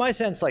 In my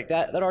sense, like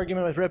that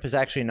argument with Rip is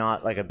actually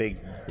not like it's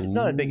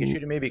not a big issue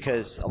to me,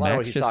 because a lot of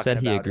what he's talking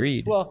about. He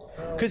agreed.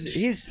 Because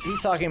he's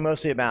talking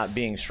mostly about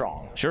being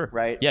strong. Sure.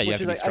 Right. Yeah. You Which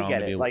have to be strong.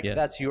 I get it.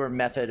 That's your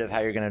method of how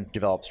you're going to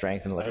develop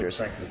strength in lifters.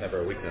 Strength is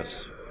never a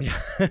weakness. Yeah.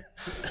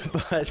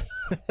 But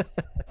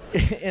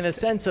in a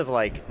sense of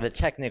like the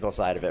technical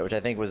side of it, which I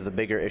think was the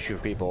bigger issue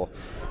for people,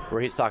 where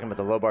he's talking about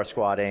the low bar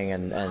squatting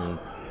and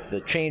the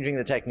changing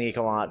the technique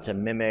a lot to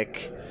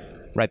mimic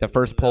the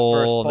first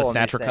pull, the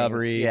snatch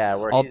recovery. Yeah,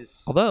 where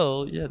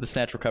although the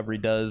snatch recovery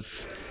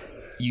does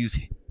use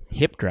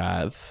hip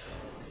drive.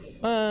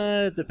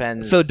 It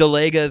depends. So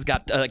Delega's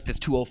got like this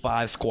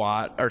 205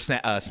 squat or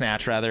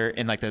snatch rather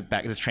in like the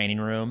back of this training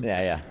room.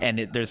 Yeah.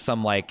 And there's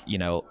some like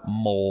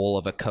mole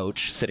of a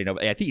coach sitting over.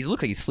 I think he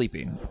looks like he's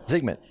sleeping.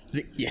 Zygmunt.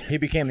 He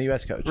became the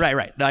U.S. coach.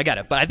 Right. No, I got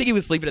it. But I think he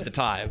was sleeping at the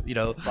time.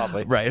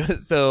 Probably. Right.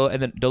 So and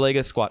then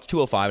Delega squats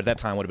 205. At that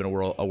time would have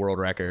been a world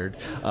record.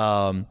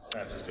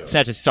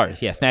 Snatches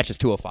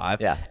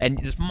 205. Yeah. And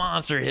this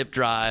monster hip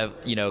drive,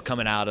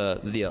 coming out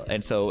of the deal.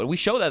 And so we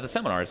show that at the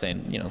seminar,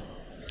 saying,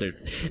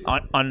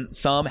 on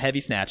some heavy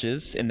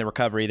snatches in the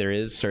recovery, there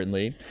is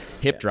certainly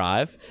hip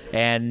drive,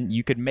 and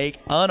you could make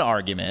an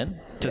argument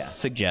to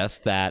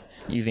suggest that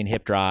using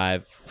hip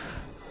drive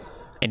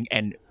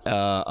and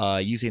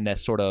using that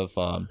sort of.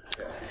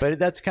 But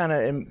that's kind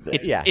of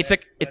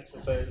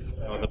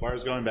the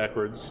bar's going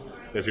backwards.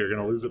 If you're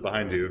going to lose it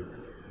behind you,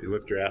 you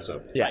lift your ass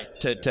up. Yeah,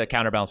 to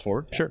counterbalance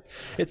forward. Sure.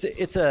 It's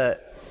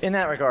in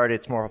that regard,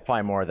 it's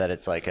probably more that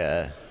it's like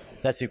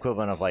that's the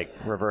equivalent of like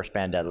reverse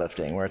band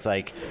deadlifting, where it's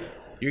like,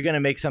 you're going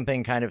to make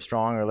something kind of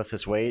strong or lift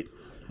this weight,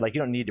 like you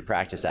don't need to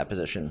practice that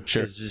position.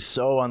 Sure. It's just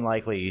so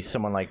unlikely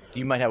someone like,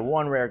 you might have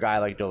one rare guy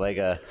like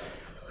Delega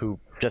who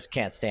just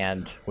can't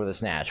stand with a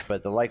snatch,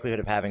 but the likelihood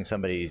of having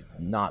somebody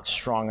not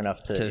strong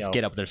enough to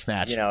get up their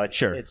snatch,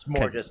 it's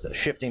more just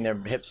shifting their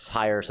hips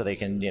higher so they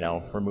can,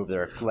 remove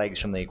their legs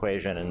from the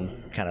equation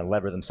and kind of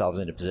lever themselves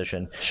into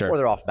position, or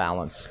they're off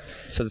balance.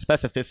 So the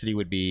specificity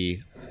would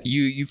be,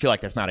 you feel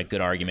like that's not a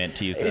good argument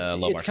to use the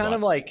low bar It's kind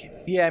of like,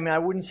 I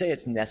wouldn't say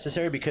it's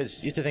necessary,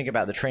 because you have to think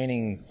about the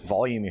training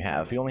volume you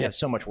have. You only have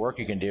so much work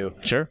you can do.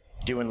 Sure.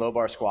 Doing low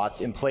bar squats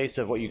in place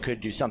of what you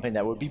could do something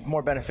that would be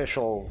more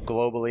beneficial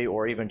globally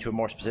or even to a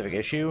more specific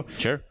issue.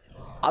 Sure.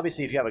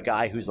 obviously, if you have a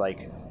guy who's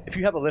like, if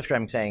you have a lifter,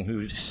 I'm saying,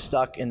 who's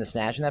stuck in the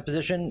snatch in that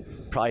position,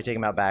 probably take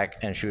him out back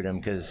and shoot him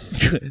because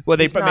well,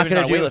 maybe not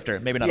not a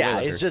weightlifter. Maybe not a yeah,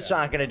 weightlifter. he's just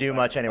not going to do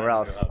much anywhere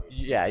else.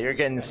 Yeah, you're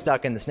getting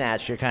stuck in the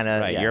snatch. You're kind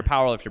of right. You're a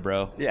powerlifter,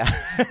 bro. Yeah.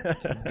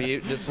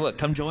 Just look,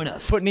 come join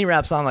us. Put knee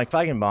wraps on like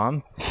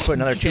Feigenbaum. Put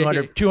another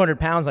 200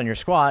 pounds on your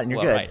squat, and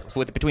you're good. Right.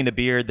 So between the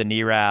beard, the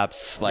knee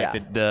wraps,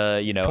 like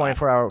the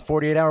 24-hour,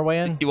 48-hour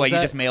weigh-in. Well, you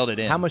just mailed it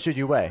in. How much did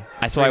you weigh?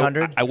 I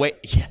 300.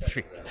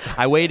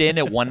 I weighed in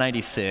at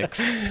 196.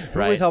 Who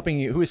was helping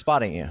you? Who was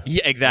spotting you?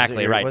 Yeah,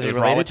 exactly. Right. Was it he was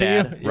related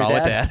to you? Raw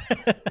with dad.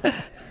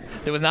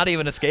 There was not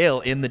even a scale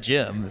in the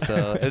gym,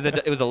 so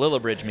it was a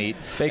Lillibridge meet.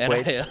 Fake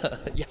weights.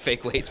 Yeah,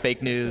 fake weights,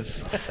 fake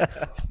news,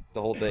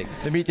 the whole thing.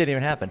 The meet didn't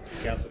even happen.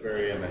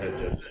 Castleberry and the head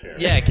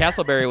judge. Yeah,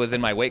 Castleberry was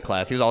in my weight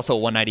class. He was also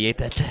 198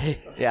 that day.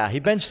 Yeah, he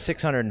benched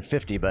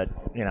 650, but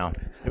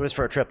it was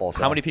for a triple.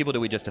 So. How many people did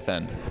we just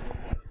offend?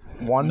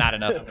 One. Not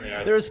enough.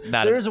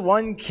 There's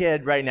one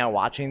kid right now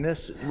watching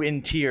this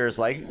in tears,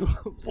 like,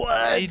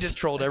 what? He just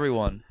trolled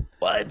everyone.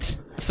 What?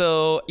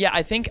 So yeah,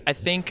 I think so.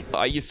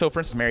 For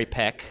instance, Mary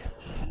Peck,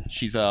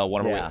 she's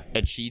one of our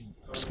and she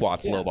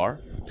squats low bar.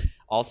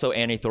 Also,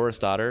 Annie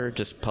Thorisdottir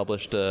just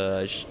published,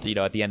 at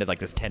the end of like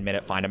this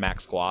 10-minute find a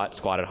max squatted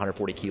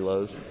 140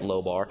 kilos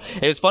low bar.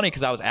 It was funny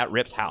because I was at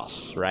Rip's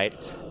house, right,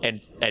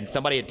 and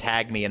somebody had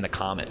tagged me in the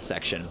comment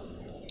section,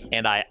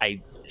 and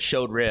I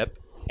showed Rip.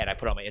 And I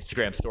put on my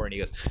Instagram story, and he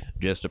goes,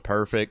 "Just a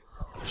perfect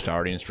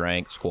starting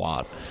strength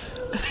squat."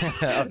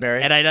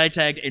 Mary? And I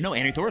tagged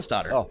Annie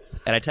Thorisdottir. Oh,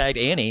 and I tagged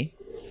Annie,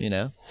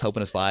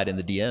 hoping to slide in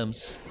the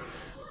DMs.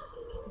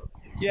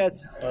 Yeah,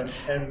 it's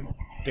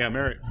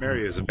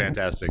Mary is a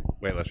fantastic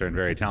weightlifter and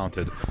very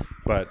talented,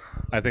 but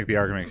I think the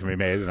argument can be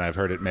made, and I've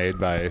heard it made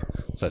by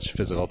such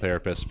physical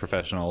therapists,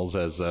 professionals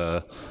as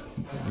the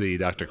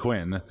Dr.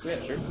 Quinn,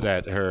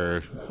 that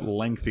her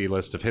lengthy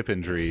list of hip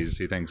injuries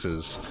he thinks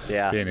is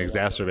being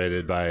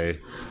exacerbated by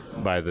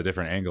the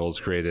different angles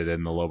created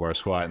in the low bar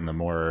squat and the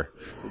more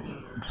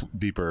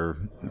deeper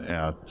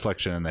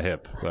flexion in the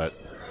hip. But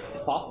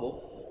it's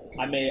possible.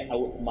 None of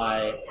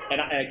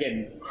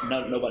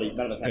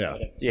us have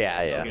evidence.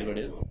 Yeah. Here's what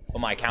it is.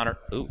 Well, my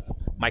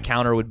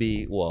counter would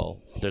be, well,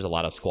 there's a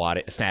lot of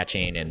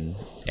snatching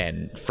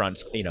and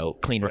front,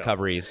 clean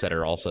recoveries that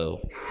are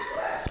also,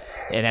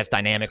 and that's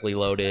dynamically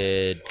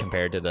loaded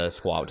compared to the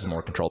squat, which is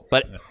more controlled.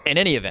 But in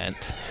any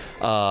event,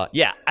 I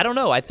don't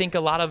know. I think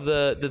a lot of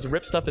this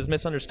Rip stuff is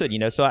misunderstood,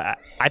 So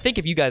I think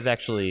if you guys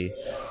actually,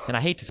 and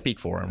I hate to speak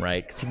for him,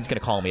 right? Because he's going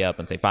to call me up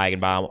and say,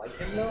 Feigenbaum,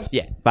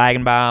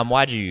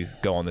 why'd you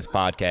go on this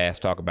podcast,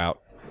 talk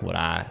about what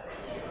I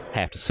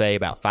have to say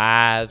about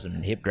fives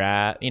and hip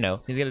drive? He's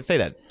going to say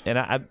that. And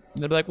I'd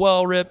be like,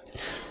 well, Rip,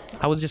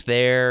 I was just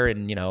there,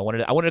 and, I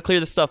wanted to clear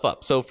this stuff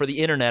up. So for the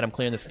internet, I'm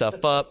clearing this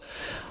stuff up.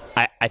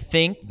 I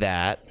think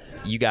that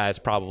you guys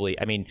probably,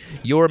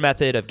 your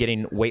method of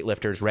getting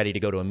weightlifters ready to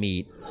go to a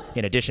meet,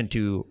 in addition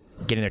to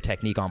getting their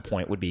technique on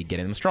point, would be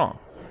getting them strong.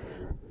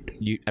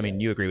 You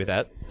agree with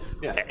that?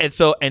 Yeah.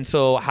 And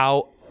so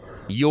how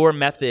your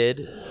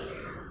method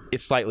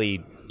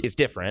is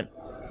different,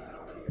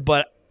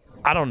 but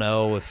I don't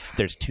know if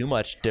there's too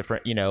much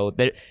different.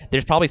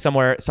 There's probably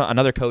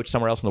another coach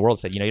somewhere else in the world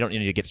said, you don't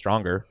need to get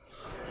stronger.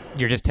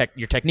 Your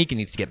technique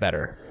needs to get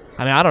better.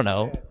 I don't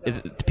know.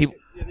 There's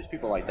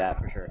people like that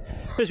for sure.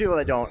 There's people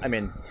that don't.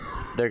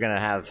 They're gonna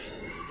have.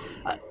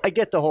 I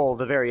get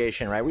the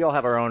variation, right? We all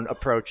have our own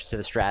approach to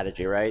the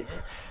strategy, right?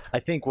 I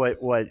think what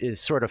is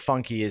sort of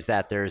funky is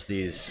that there's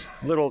these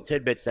little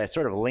tidbits that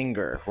sort of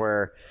linger.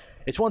 Where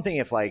it's one thing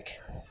if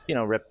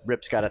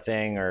Rip's got a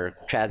thing or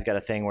Chad's got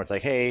a thing where it's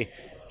like, hey,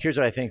 here's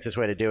what I think is this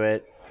way to do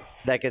it.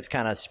 That gets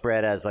kind of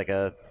spread as like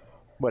a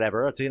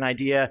whatever. It's an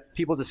idea.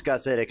 People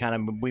discuss it.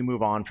 We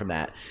move on from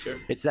that. Sure.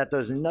 It's that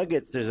those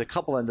nuggets, there's a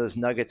couple of those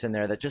nuggets in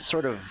there that just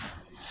sort of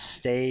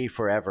stay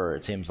forever,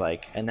 it seems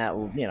like. And that,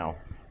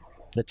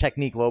 the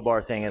technique low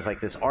bar thing is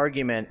like this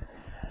argument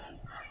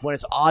when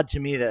it's odd to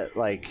me that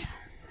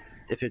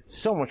if it's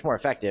so much more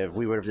effective,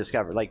 we would have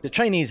discovered. Like the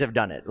Chinese have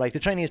done it. Like the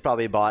Chinese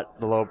probably bought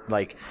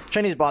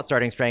Chinese bought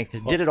starting strength,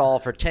 did it all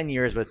for 10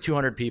 years with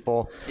 200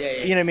 people. Yeah.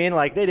 You know what I mean?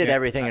 Like they did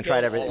everything and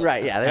tried everything.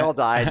 Right? Yeah, they all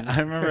died.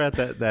 I remember at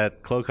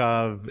that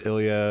Klokov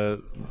Ilya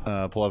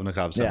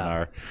Polovnikov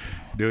seminar,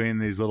 doing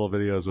these little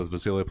videos with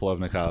Vasily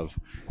Polovnikov,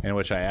 in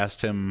which I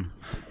asked him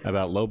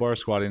about low bar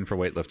squatting for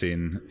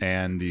weightlifting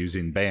and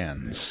using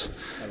bands,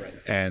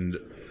 and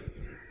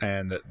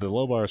the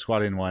low bar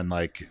squatting one,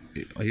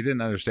 he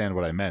didn't understand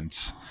what I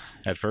meant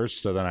at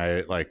first. So then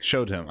I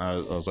showed him. I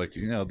was like,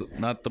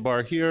 not the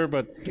bar here,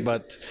 but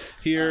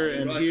here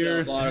and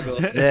here.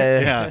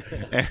 Yeah.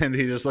 And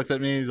he just looked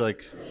at me. He's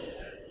like,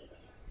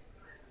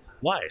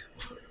 why?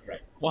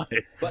 Right. Why?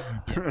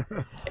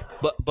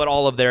 But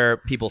all of their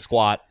people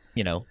squat,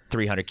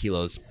 300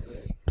 kilos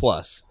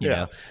plus. You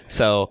know.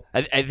 So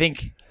I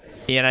think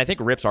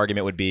Rip's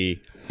argument would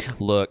be,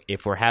 look,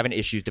 if we're having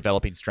issues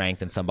developing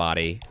strength in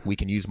somebody, we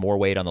can use more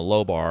weight on the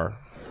low bar,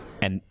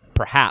 and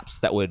perhaps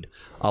that would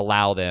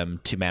allow them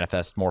to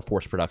manifest more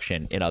force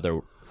production in other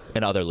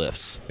in other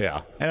lifts.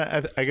 Yeah,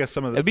 and I guess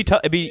some of the It'd be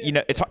tough. It'd be,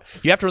 it's hard.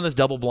 You have to run this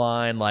double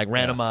blind, like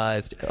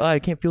randomized. Oh, I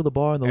can't feel the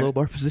bar in the low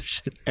bar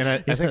position. And I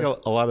think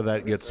a lot of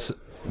that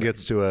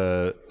gets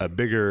to a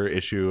bigger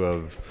issue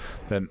of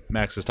that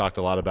Max has talked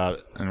a lot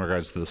about in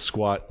regards to the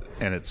squat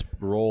and its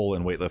role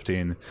in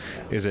weightlifting.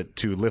 Is it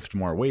to lift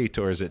more weight,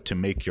 or is it to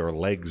make your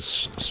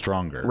legs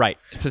stronger? Right,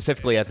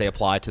 specifically as they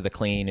apply to the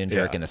clean and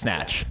jerk Yeah. and the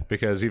snatch.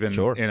 Because even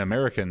Sure. in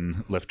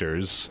American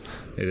lifters,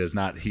 it is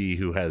not he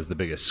who has the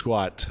biggest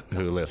squat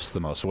who lifts the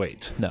most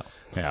weight. No.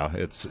 You know,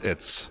 it's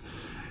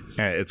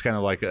kind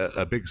of like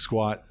a big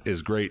squat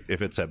is great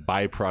if it's a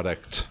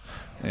byproduct,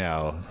 you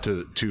know,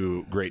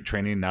 to great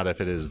training, not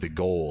if it is the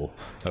goal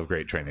of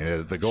great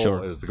training. The goal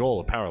Sure. is the goal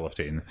of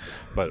powerlifting,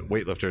 but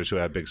weightlifters who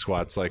have big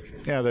squats, like,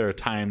 yeah, there are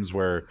times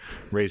where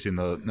raising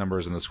the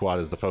numbers in the squat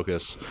is the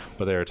focus,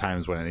 but there are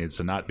times when it needs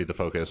to not be the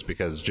focus,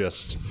 because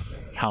just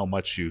how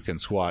much you can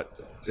squat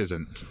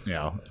isn't, you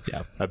know,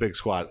 Yeah. a big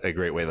squat a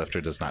great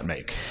weightlifter does not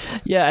make.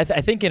 Yeah,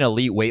 I think in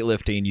elite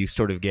weightlifting, you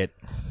sort of get,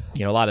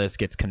 you know, a lot of this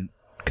gets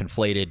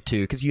conflated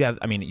too, because you have,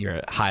 I mean, you're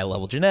high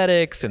level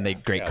genetics and they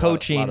great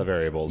coaching, a lot of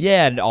variables.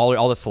 Yeah, and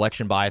all the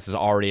selection bias has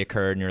already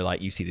occurred, and you're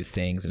like, you see these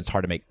things, and it's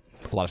hard to make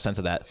a lot of sense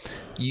of that.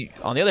 You,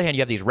 on the other hand,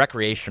 you have these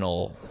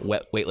recreational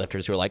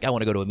weightlifters who are like, I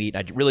want to go to a meet,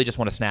 and I really just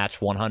want to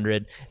snatch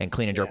 100 and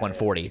clean and jerk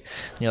 140. And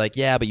you're like,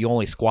 yeah, but you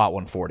only squat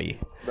 140.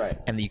 Right.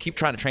 And you keep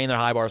trying to train their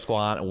high bar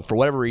squat, and for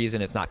whatever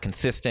reason, it's not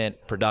consistent,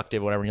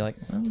 productive, whatever. And you're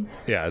like,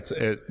 Yeah,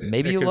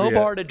 maybe it you could low be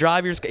bar to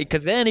drive your,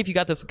 because then if you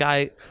got this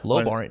guy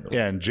low barring,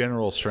 Yeah, and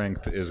general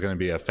strength is going to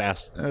be a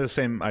fast. The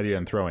same idea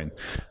in throwing.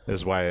 This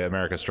is why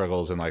America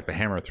struggles in like the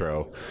hammer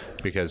throw,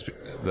 because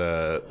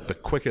the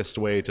quickest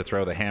way to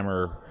throw the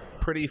hammer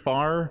pretty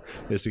far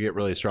is to get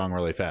really strong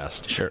really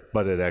fast. Sure.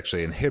 But it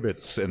actually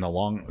inhibits in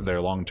their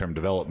long-term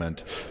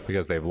development,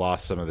 because they've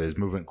lost some of these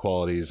movement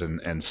qualities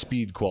and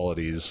speed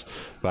qualities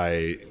by,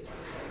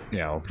 you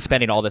know,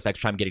 spending all this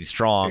extra time getting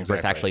strong versus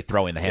Exactly. actually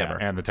throwing the hammer.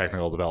 Yeah, and the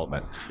technical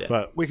development. Yeah.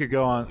 But we could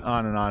go on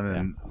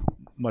and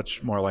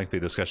much more lengthy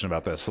discussion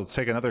about this. So let's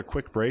take another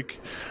quick break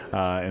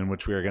in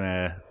which we are going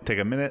to take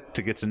a minute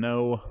to get to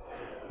know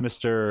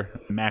Mr.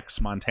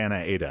 Max Montana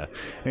Ada.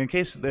 In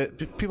case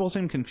that people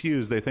seem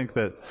confused, they think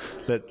that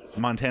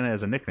Montana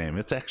is a nickname.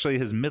 It's actually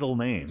his middle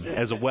name,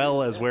 as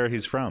well as where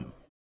he's from.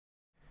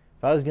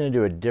 If I was going to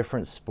do a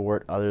different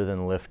sport other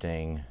than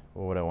lifting,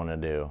 what would I want to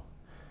do?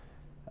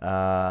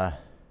 I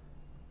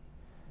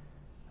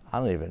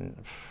don't even.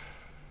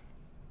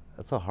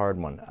 That's a hard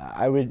one.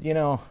 I would, you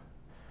know,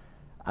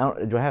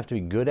 do I have to be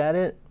good at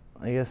it?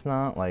 I guess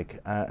not.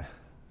 Like,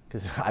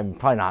 because I'm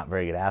probably not a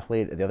very good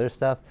athlete at the other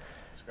stuff.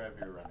 Describe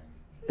your running.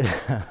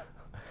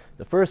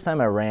 The first time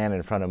I ran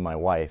in front of my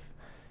wife,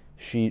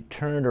 she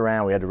turned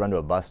around. We had to run to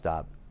a bus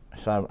stop.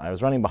 So I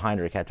was running behind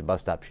her to catch a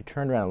bus stop. She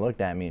turned around and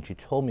looked at me, and she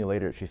told me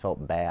later that she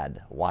felt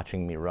bad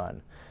watching me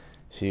run.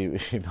 She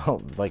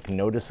felt like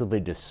noticeably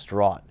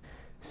distraught,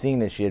 seeing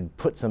that she had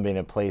put somebody in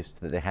a place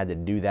that they had to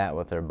do that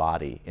with their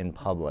body in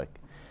public.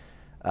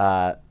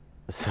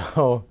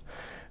 So,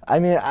 I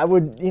mean, I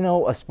would, you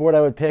know, a sport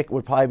I would pick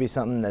would probably be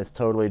something that's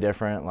totally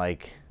different,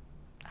 like,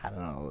 I don't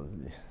know,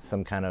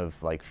 some kind of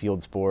like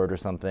field sport or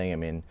something. I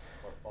mean,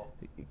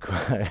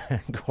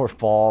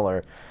 korfball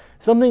or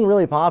something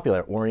really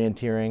popular.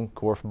 Orienteering,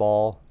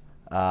 korfball,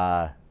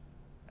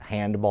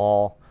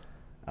 handball.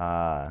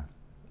 I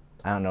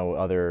don't know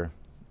other.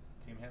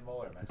 Team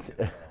handball or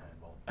Mexican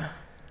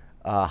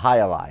handball?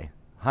 High-a-lie.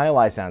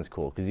 High-a-lie sounds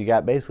cool because you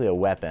got basically a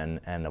weapon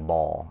and a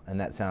ball, and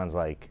that sounds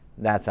like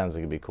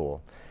it'd be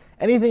cool.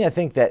 Anything I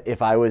think that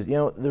if I was, you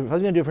know, if I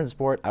was going to do a different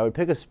sport, I would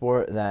pick a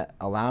sport that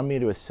allowed me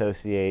to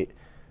associate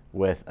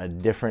with a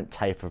different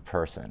type of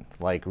person,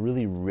 like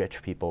really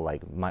rich people,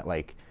 like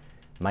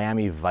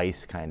Miami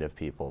Vice kind of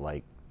people.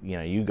 Like, you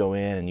know, you go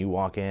in and you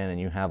walk in and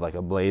you have like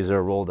a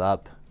blazer rolled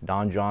up.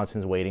 Don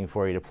Johnson's waiting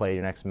for you to play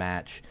your next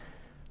match.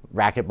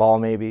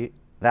 Racquetball maybe.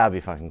 That would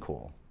be fucking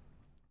cool.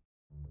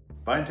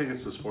 Buying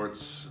tickets to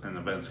sports and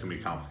events can be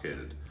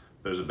complicated.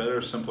 There's a better,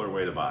 simpler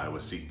way to buy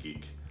with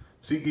SeatGeek.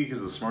 SeatGeek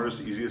is the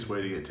smartest, easiest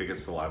way to get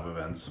tickets to live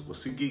events. With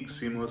SeatGeek's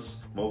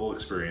seamless mobile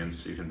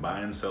experience, you can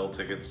buy and sell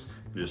tickets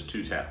in just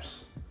 2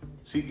 taps.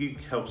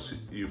 SeatGeek helps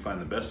you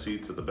find the best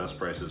seats at the best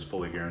prices,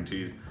 fully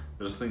guaranteed.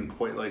 There's a thing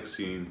quite like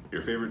seeing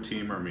your favorite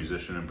team or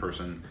musician in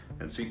person,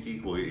 and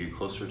SeatGeek will get you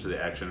closer to the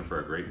action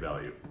for a great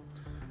value.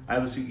 I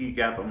have the SeatGeek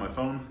app on my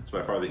phone. It's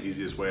by far the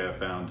easiest way I've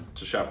found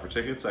to shop for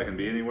tickets. I can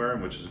be anywhere,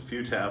 and with just a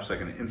few taps, I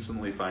can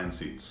instantly find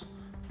seats.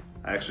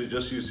 I actually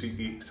just used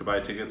SeatGeek to buy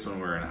tickets when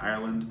we were in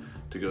Ireland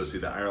to go see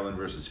the Ireland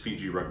versus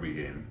Fiji rugby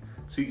game.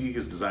 SeatGeek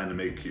is designed to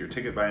make your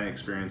ticket buying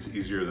experience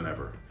easier than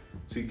ever.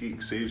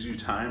 SeatGeek saves you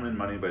time and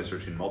money by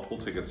searching multiple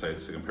ticket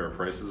sites to compare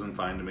prices and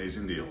find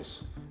amazing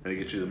deals, and to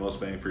get you the most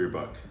bang for your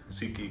buck.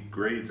 SeatGeek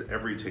grades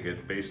every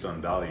ticket based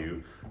on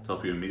value to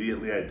help you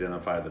immediately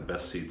identify the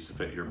best seats to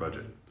fit your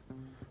budget.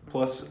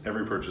 Plus,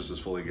 every purchase is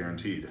fully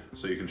guaranteed,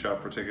 so you can shop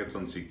for tickets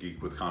on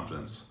SeatGeek with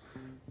confidence.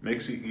 Make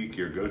SeatGeek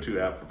your go-to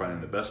app for finding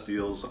the best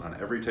deals on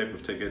every type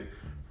of ticket,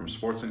 from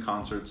sports and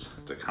concerts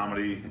to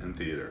comedy and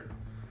theater.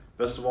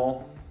 Best of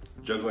all,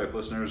 Jugglife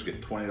listeners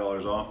get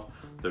 $20 off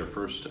their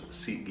first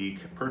SeatGeek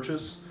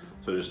purchase.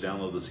 So just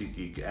download the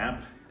SeatGeek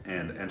app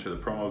and enter the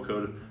promo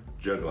code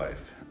Jugglife.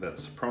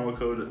 That's promo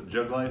code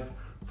Jugglife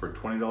for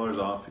 $20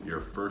 off your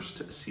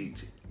first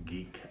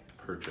SeatGeek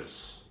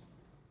purchase.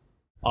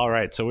 All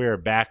right, so we are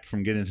back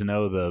from getting to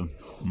know the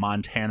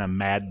Montana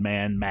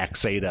madman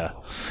Max Ada.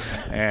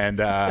 And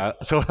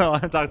so what I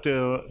want to talk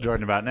to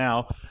Jordan about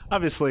now,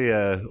 obviously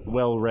a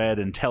well-read,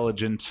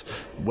 intelligent,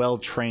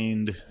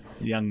 well-trained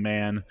young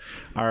man.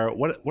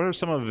 What are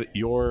some of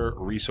your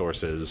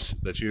resources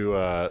that you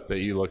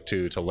look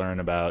to learn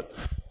about,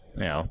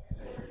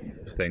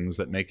 things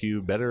that make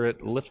you better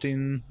at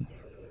lifting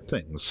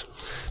things?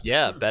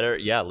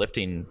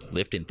 Lifting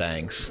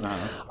things.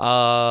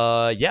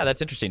 Yeah,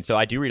 that's interesting. So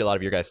I do read a lot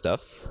of your guys'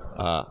 stuff.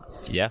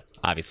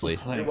 Obviously.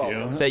 Thank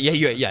you. So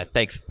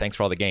thanks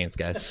for all the gains,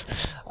 guys.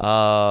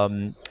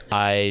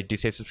 I do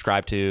say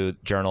subscribe to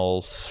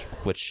journals,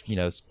 which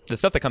the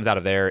stuff that comes out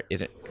of there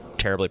isn't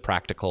terribly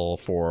practical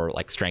for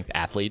like strength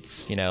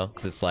athletes,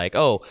 because it's like,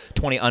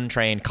 20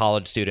 untrained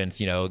college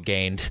students,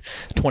 gained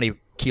 20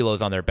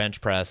 kilos on their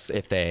bench press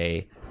if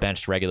they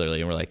benched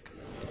regularly, and we're like,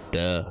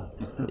 duh.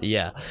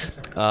 Yeah.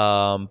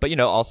 But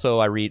also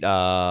I read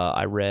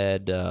a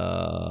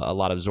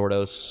lot of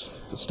Zordos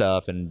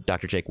stuff and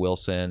Dr. Jake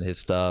Wilson, his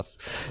stuff,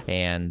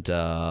 and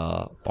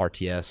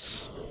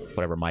RTS,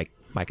 whatever Mike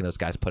and those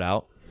guys put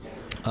out.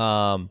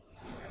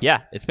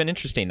 It's been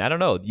interesting. I don't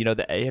know.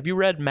 Have you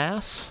read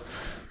Mass?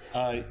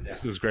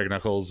 This is Greg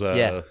Knuckles.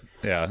 I've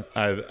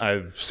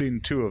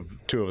seen two of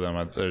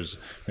them. There's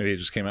maybe it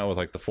just came out with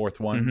like the fourth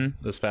one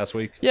this past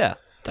week. Yeah,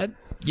 I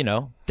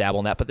dabble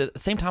in that, but at the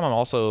same time, I'm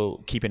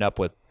also keeping up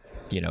with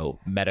the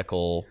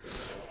medical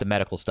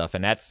stuff,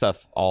 and that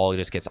stuff all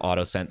just gets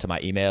auto sent to my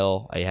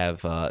email. I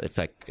have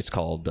it's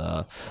called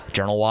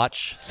Journal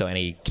Watch, so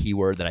any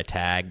keyword that I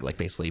tag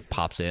basically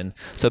pops in.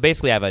 So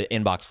basically I have an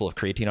inbox full of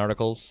creatine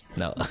articles.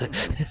 No.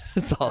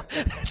 it's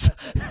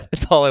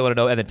all I want to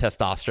know, and then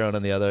testosterone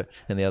in the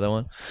other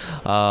one.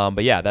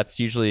 But yeah, that's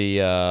usually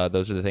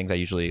those are the things I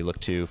usually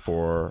look to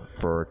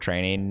for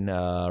training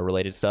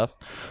related stuff.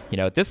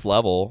 At this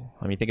level,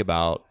 I mean, think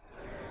about,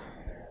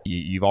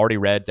 you've already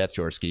read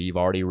Zetsiorsky, you've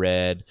already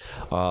read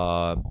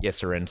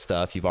Isserin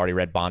stuff, you've already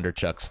read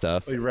Bondarchuk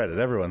stuff. Well, you read it.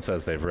 Everyone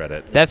says they've read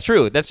it. That's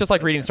true. That's just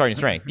like reading Starting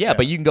Strength. Yeah,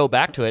 but you can go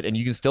back to it and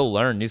you can still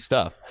learn new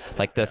stuff.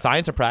 Like the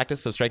Science and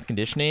Practice of Strength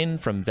Conditioning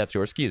from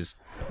Zetsiorsky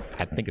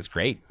I think it's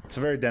great. It's a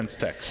very dense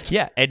text.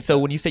 Yeah, and so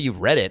when you say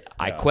you've read it,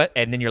 I quit,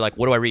 and then you're like,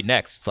 what do I read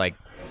next? It's like,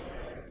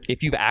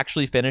 if you've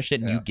actually finished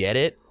it and you get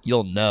it,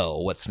 you'll know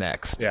what's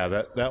next. Yeah,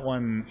 that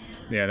one,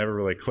 never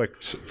really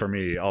clicked for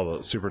me. All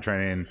the super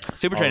training I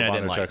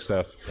didn't like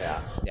stuff.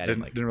 Yeah, I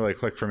didn't really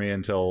click for me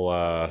until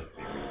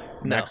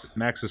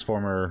Max's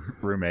former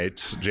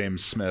roommate,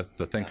 James Smith,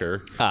 the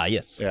thinker.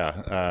 Yes.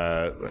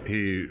 Yeah,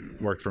 he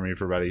worked for me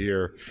for about a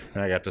year,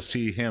 and I got to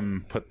see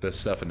him put this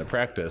stuff into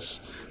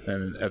practice.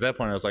 And at that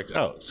point, I was like,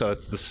 "Oh, so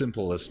it's the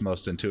simplest,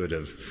 most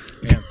intuitive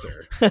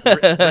answer,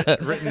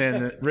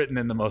 written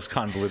in the most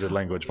convoluted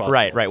language possible."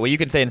 Right. Well, you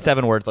can say in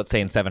 7 words, let's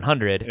say in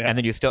 700, and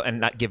then you still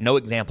not give no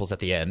examples at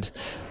the end.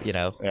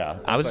 Yeah,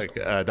 I was like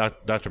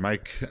Dr.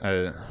 Mike.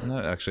 I'm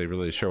not actually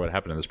really sure what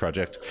happened in this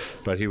project,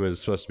 but he was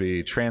supposed to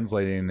be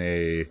translating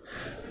a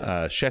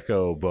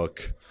Sheko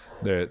book.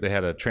 They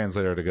had a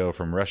translator to go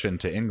from Russian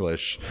to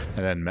English,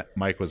 and then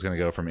Mike was going to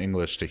go from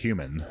English to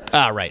human.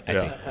 Right. I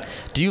see.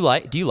 Do you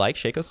like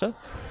Sheko stuff?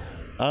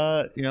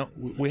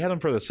 We had him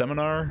for the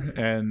seminar,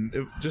 and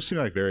it just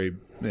seemed like very,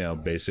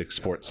 basic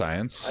sports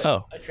science.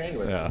 I trained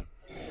with him.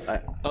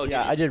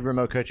 I did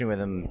remote coaching with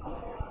him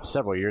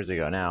several years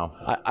ago now.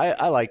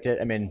 I liked it.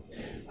 I mean,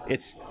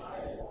 it's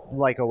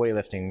like a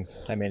weightlifting.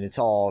 I mean, it's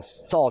all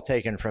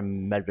taken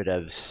from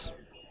Medvedev's,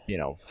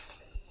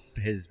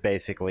 his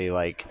basically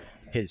like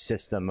his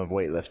system of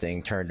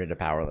weightlifting turned into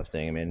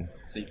powerlifting. I mean,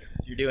 so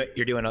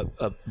you're doing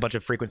a bunch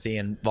of frequency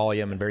and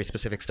volume and very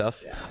specific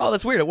stuff. Yeah. Oh,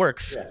 that's weird. It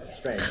works. Yeah, it's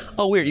strange.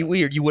 Oh, weird.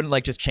 You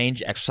wouldn't just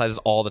change exercises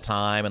all the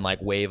time and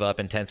wave up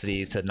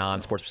intensities to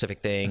non-sport specific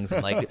things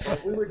and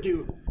we would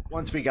do,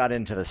 once we got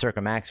into the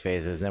Circa Max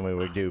phases, then we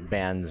would do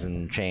bands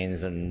and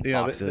chains and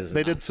boxes.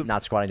 They did some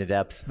not squatting to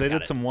depth. They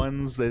did some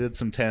ones. They did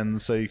some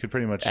tens. So you could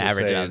pretty much just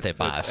average out to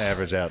 5s.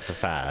 Average out to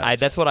 5s.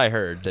 That's what I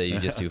heard, that you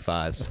just do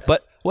 5s.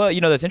 But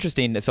that's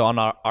interesting. So on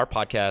our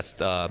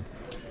podcast.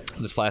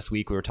 This last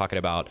week we were talking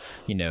about,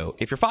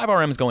 if your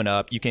 5RM is going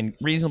up, you can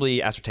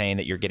reasonably ascertain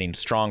that you're getting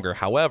stronger.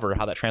 However,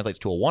 how that translates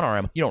to a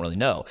 1RM, you don't really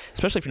know,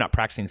 especially if you're not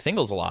practicing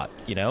singles a lot,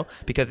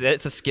 because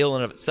it's a skill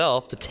in of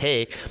itself to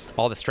take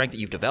all the strength that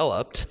you've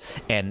developed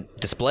and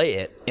display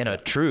it in a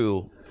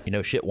true,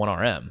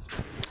 1RM.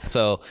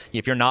 So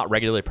if you're not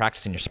regularly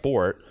practicing your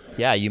sport,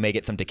 you may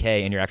get some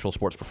decay in your actual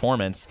sports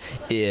performance.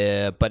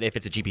 But if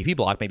it's a GPP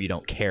block, maybe you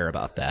don't care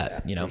about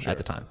that, at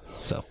the time.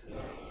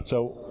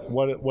 So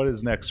what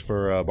is next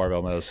for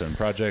Barbell Medicine?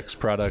 Projects,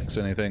 products,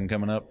 anything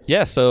coming up?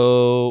 Yeah,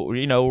 so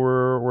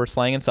we're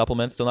slanging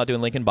supplements. Still not doing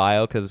link in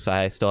bio because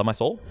I still have my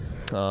soul.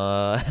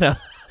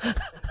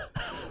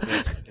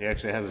 He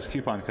actually has his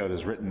coupon code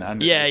is written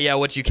under. Yeah,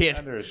 what you can't.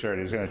 Under his shirt.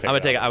 He's gonna take. I'm gonna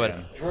take it. off I'm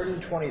again.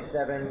 Jordan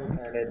 27,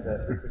 and it's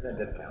a 3%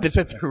 discount. It's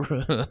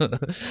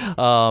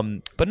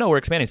but no, we're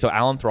expanding. So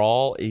Alan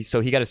Thrall, he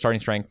got his starting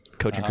strength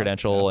coaching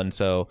credential, and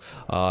so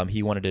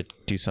he wanted to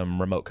do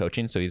some remote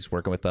coaching. So he's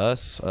working with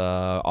us.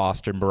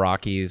 Austin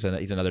Baraki, he's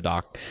another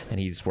doc, and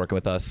he's working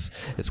with us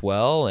as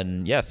well.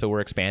 And yeah, so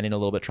we're expanding a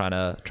little bit, trying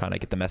to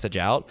get the message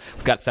out.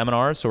 We've got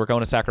seminars, so we're going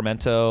to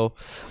Sacramento.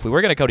 We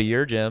were going to go to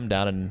your gym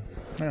down in.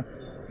 Yeah.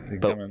 You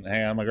can come and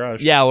hang out in my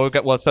garage. Yeah,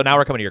 so now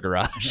we're coming to your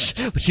garage.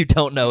 What you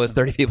don't know is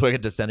 30 people are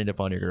descending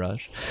upon your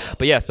garage.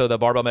 But yeah, so the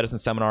Barbell Medicine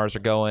seminars are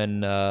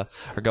going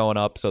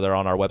up. So they're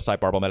on our website,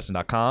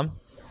 barbellmedicine.com.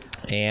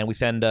 And we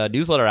send a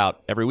newsletter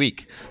out every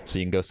week, so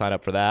you can go sign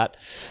up for that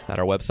at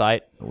our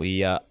website.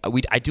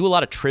 I do a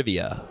lot of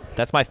trivia.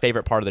 That's my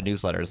favorite part of the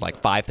newsletter, is like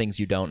 5 things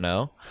you don't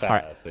know.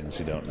 Five things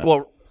you don't know.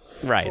 Well,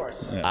 right.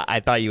 Yeah. I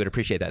thought you would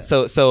appreciate that.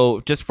 So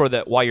just for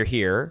while you're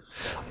here,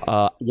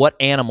 what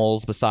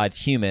animals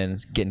besides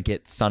humans can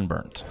get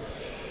sunburnt?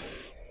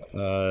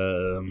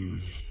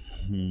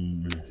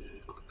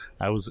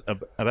 I was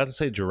about to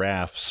say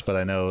giraffes, but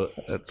I know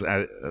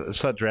I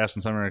thought giraffes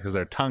and sunburn because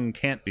their tongue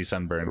can't be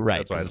sunburned. Right.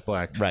 That's why it's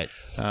black. Right.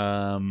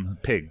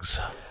 Pigs.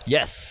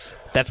 Yes,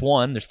 that's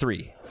 1. There's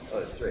 3. Oh,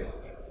 there's 3.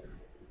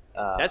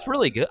 That's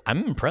really good.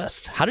 I'm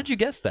impressed. How did you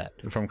guess that?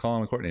 From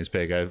Colin Courtney's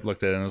pig, I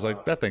looked at it and I was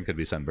like, that thing could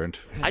be sunburned.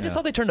 I just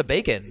thought they turned to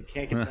bacon.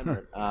 Can't get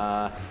sunburned.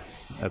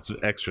 That's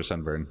extra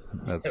sunburn.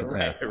 That's Is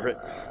it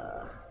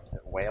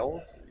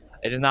whales?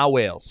 It is not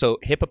whales. So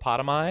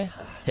hippopotami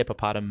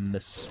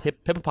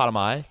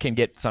can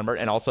get sunburned,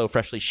 and also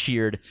freshly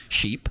sheared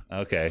sheep.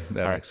 Okay,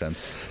 that All makes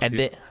sense.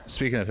 And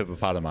Speaking of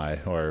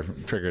hippopotami, or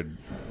triggered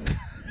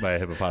by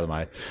a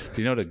hippopotami,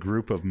 do you know what a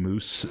group of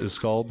moose is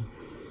called?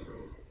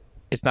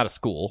 It's not a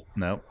school.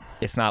 No.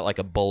 It's not like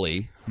a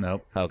bully.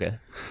 Nope. Okay.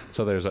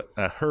 So there's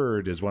a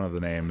herd is one of the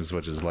names,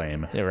 which is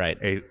lame. Yeah, right.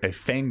 A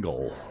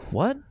fangle.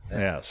 What?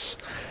 Yes.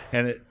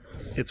 And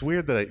it's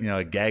weird that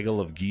a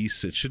gaggle of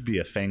geese, it should be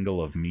a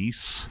fangle of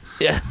meese.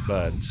 Yeah.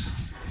 But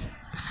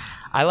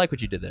I like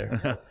what you did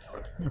there.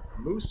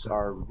 Moose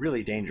are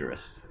really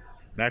dangerous.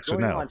 Max would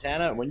Going to know.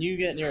 Montana, when you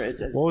get near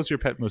it's What was your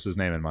pet moose's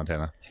name in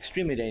Montana?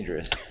 extremely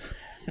dangerous.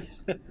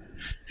 This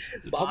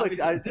is a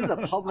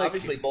public.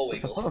 Obviously,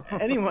 bullweagle.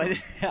 Anyone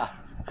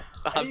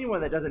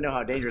that doesn't know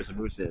how dangerous a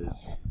moose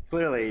is,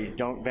 clearly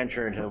don't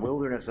venture into the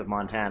wilderness of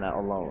Montana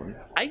alone.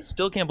 I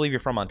still can't believe you're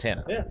from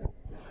Montana. Yeah.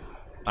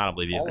 I don't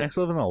believe you. Max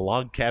lived in a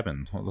log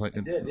cabin. I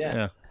did,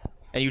 yeah.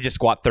 And you just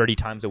squat 30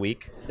 times a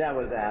week? That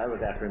was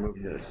after we moved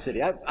into the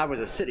city. I was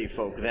a city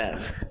folk then.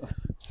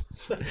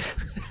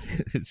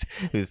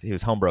 He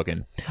was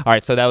homebroken. All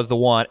right, so that was the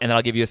 1, and then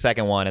I'll give you a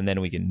second one, and then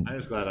we can. I'm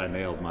just glad I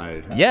nailed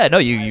my. Yeah, no,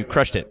 you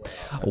crushed it.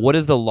 What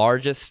is the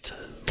largest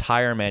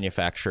tire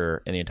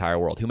manufacturer in the entire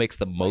world? Who makes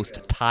the most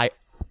tire?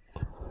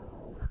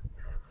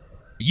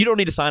 You don't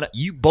need to sign up.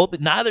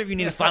 Neither of you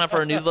need to sign up for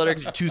our newsletter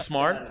because you're too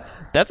smart.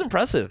 That's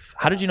impressive.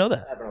 How did you know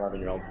that? I have an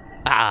 11-year-old.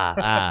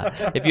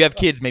 If you have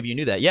kids, maybe you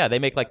knew that. Yeah, they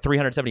make like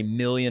 370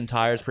 million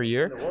tires per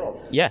year. In the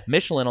world. Yeah,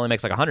 Michelin only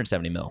makes like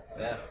 170 mil.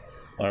 Yeah.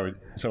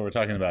 So we're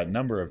talking about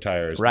number of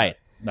tires, Right.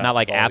 Not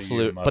like volume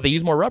absolute, of- but they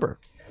use more rubber.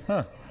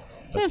 Huh.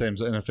 That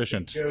seems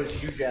inefficient. Joe's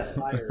Huge Ass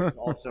Tires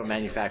also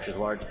manufactures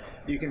large.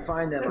 You can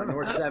find them on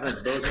North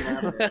 7th, Bozeman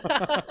Avenue.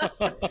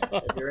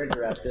 If you're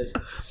interested.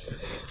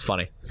 It's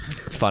funny.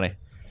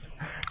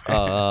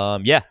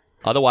 Yeah.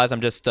 Otherwise,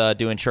 I'm just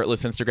doing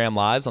shirtless Instagram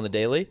lives on the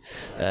daily.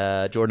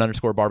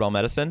 Jordan_Barbell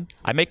Medicine.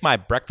 I make my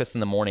breakfast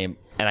in the morning,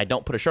 and I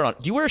don't put a shirt on.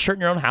 Do you wear a shirt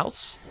in your own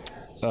house?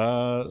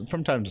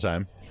 From time to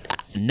time.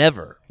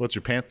 Never. What's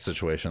your pants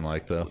situation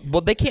like, though?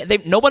 Well, they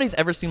can't. Nobody's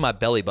ever seen my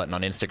belly button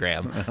on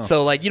Instagram,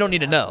 so like you don't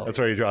need to know. That's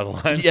where you draw the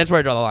line. Yeah, that's where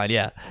I draw the line.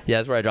 Yeah,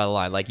 that's where I draw the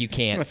line. Like you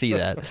can't see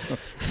that.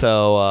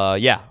 So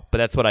yeah, but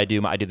that's what I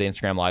do. I do the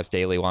Instagram lives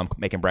daily while I'm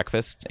making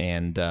breakfast,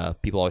 and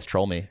people always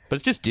troll me, but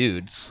it's just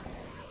dudes.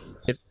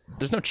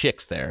 There's no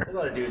chicks there. There's a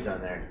lot of dudes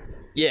on there.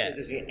 Yeah. They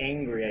just get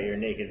angry at your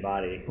naked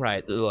body.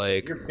 Right. They're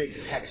like, Your big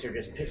pecs are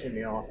just pissing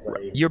me off,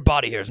 buddy. your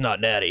body hair's not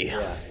natty.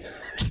 Yeah.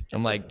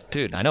 I'm like,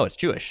 dude, I know it's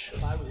Jewish.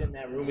 If I was in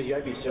that room with you,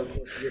 I'd be so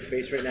close to your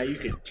face right now, you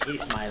could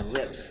taste my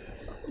lips.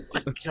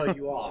 Just to tell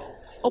you off.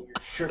 Put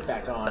your shirt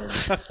back on and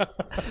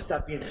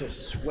stop being so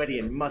sweaty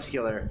and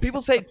muscular.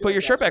 People say, put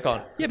your shirt back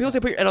on. Yeah, people say,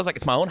 and I was like,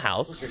 it's my own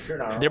house. Put your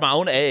shirt on. They're my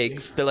own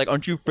eggs. They're like,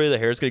 aren't you afraid the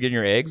hair's going to get in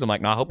your eggs? I'm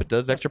like, no, I hope it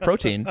does extra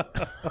protein.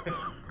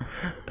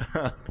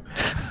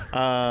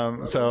 Yeah,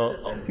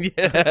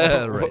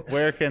 right.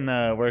 Where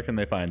can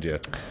they find you?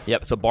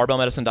 Yep. So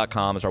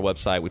barbellmedicine.com is our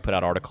website. We put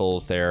out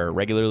articles there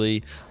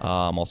regularly.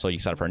 Also, you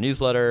can sign up for our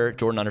newsletter.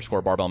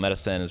 Jordan_Barbell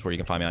Medicine is where you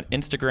can find me on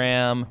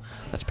Instagram.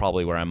 That's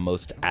probably where I'm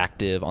most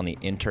active on the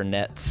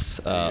internets.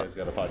 You guys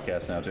got a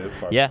podcast now too.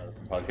 Yeah.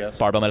 Medicine podcast.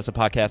 Barbell Medicine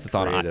podcast. It's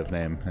on. Creative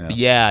name.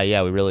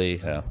 Yeah. We really.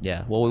 Yeah.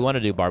 Yeah. Well, we want to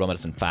do Barbell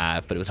Medicine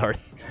 5, but it was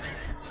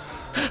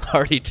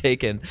already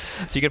taken.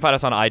 So you can find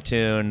us on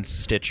iTunes,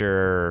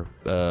 Stitcher,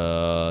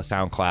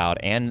 SoundCloud,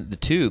 and the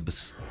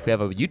Tubes. We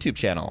have a YouTube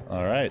channel.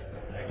 All right.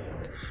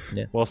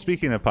 Yeah. Well,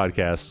 speaking of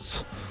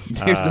podcasts,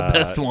 Here's the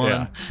best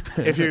one.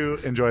 If you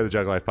enjoy the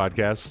Jugglife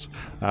podcast,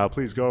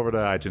 please go over to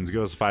iTunes,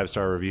 give us a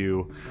 5-star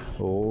review,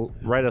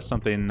 write us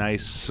something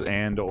nice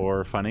and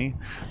or funny.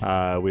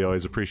 We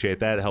always appreciate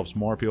that. It helps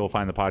more people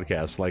find the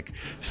podcast, like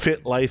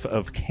Fit Life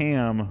of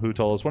Cam, who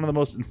told us one of the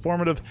most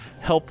informative,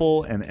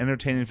 helpful, and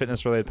entertaining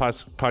fitness-related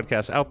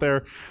podcasts out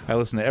there. I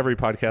listen to every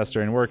podcast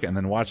during work and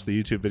then watch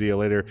the YouTube video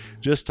later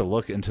just to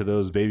look into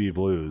those baby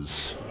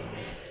blues.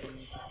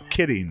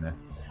 Kidding.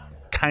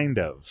 Kind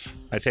of.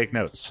 I take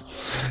notes.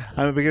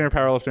 I'm a beginner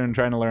powerlifter and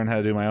trying to learn how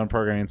to do my own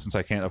programming since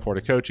I can't afford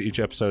a coach. Each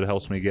episode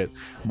helps me get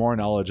more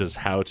knowledge as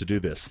how to do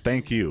this.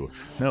 Thank you.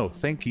 No,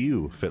 thank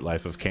you, Fit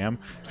Life of Cam.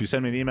 If you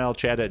send me an email,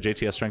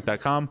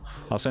 chad@jtsstrength.com,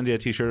 I'll send you a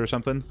t-shirt or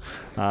something.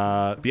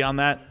 Beyond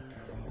that,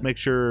 make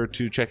sure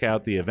to check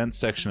out the events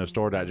section of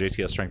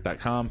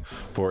store.jtsstrength.com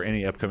for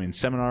any upcoming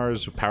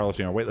seminars,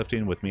 powerlifting or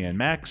weightlifting with me and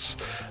Max.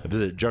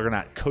 Visit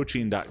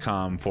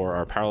juggernautcoaching.com for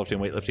our powerlifting,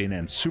 weightlifting,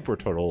 and super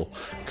total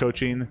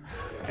coaching.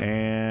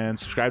 And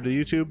subscribe to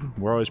YouTube.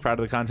 We're always proud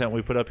of the content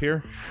we put up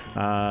here.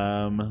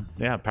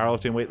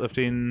 Powerlifting,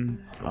 weightlifting,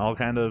 all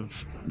kind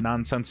of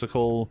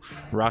nonsensical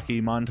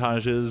Rocky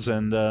montages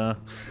and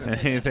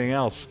anything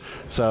else.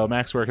 So,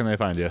 Max, where can they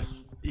find you?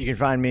 You can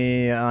find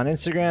me on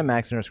Instagram,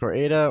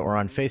 Max_Ada, or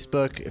on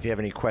Facebook. If you have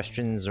any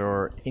questions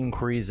or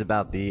inquiries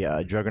about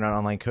the Juggernaut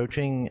online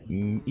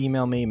coaching,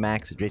 email me,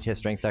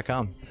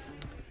 max@jtsstrength.com.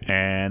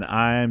 And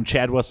I'm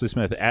Chad Wesley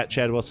Smith, at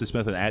Chad Wesley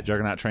Smith and at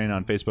Juggernaut Training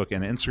on Facebook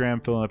and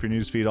Instagram, filling up your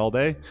news feed all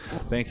day.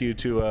 Thank you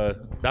to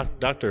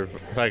Dr.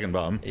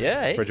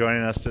 Feigenbaum for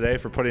joining us today,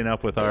 for putting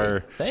up with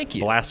our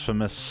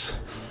blasphemous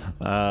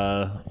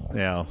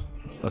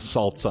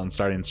assaults on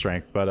starting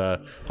strength.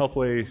 But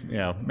hopefully,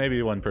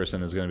 maybe one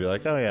person is going to be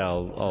like, oh yeah,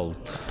 I'll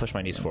push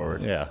my knees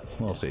forward. Yeah,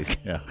 we'll see.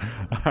 Yeah.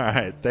 All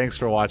right. Thanks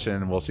for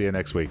watching. We'll see you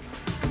next week.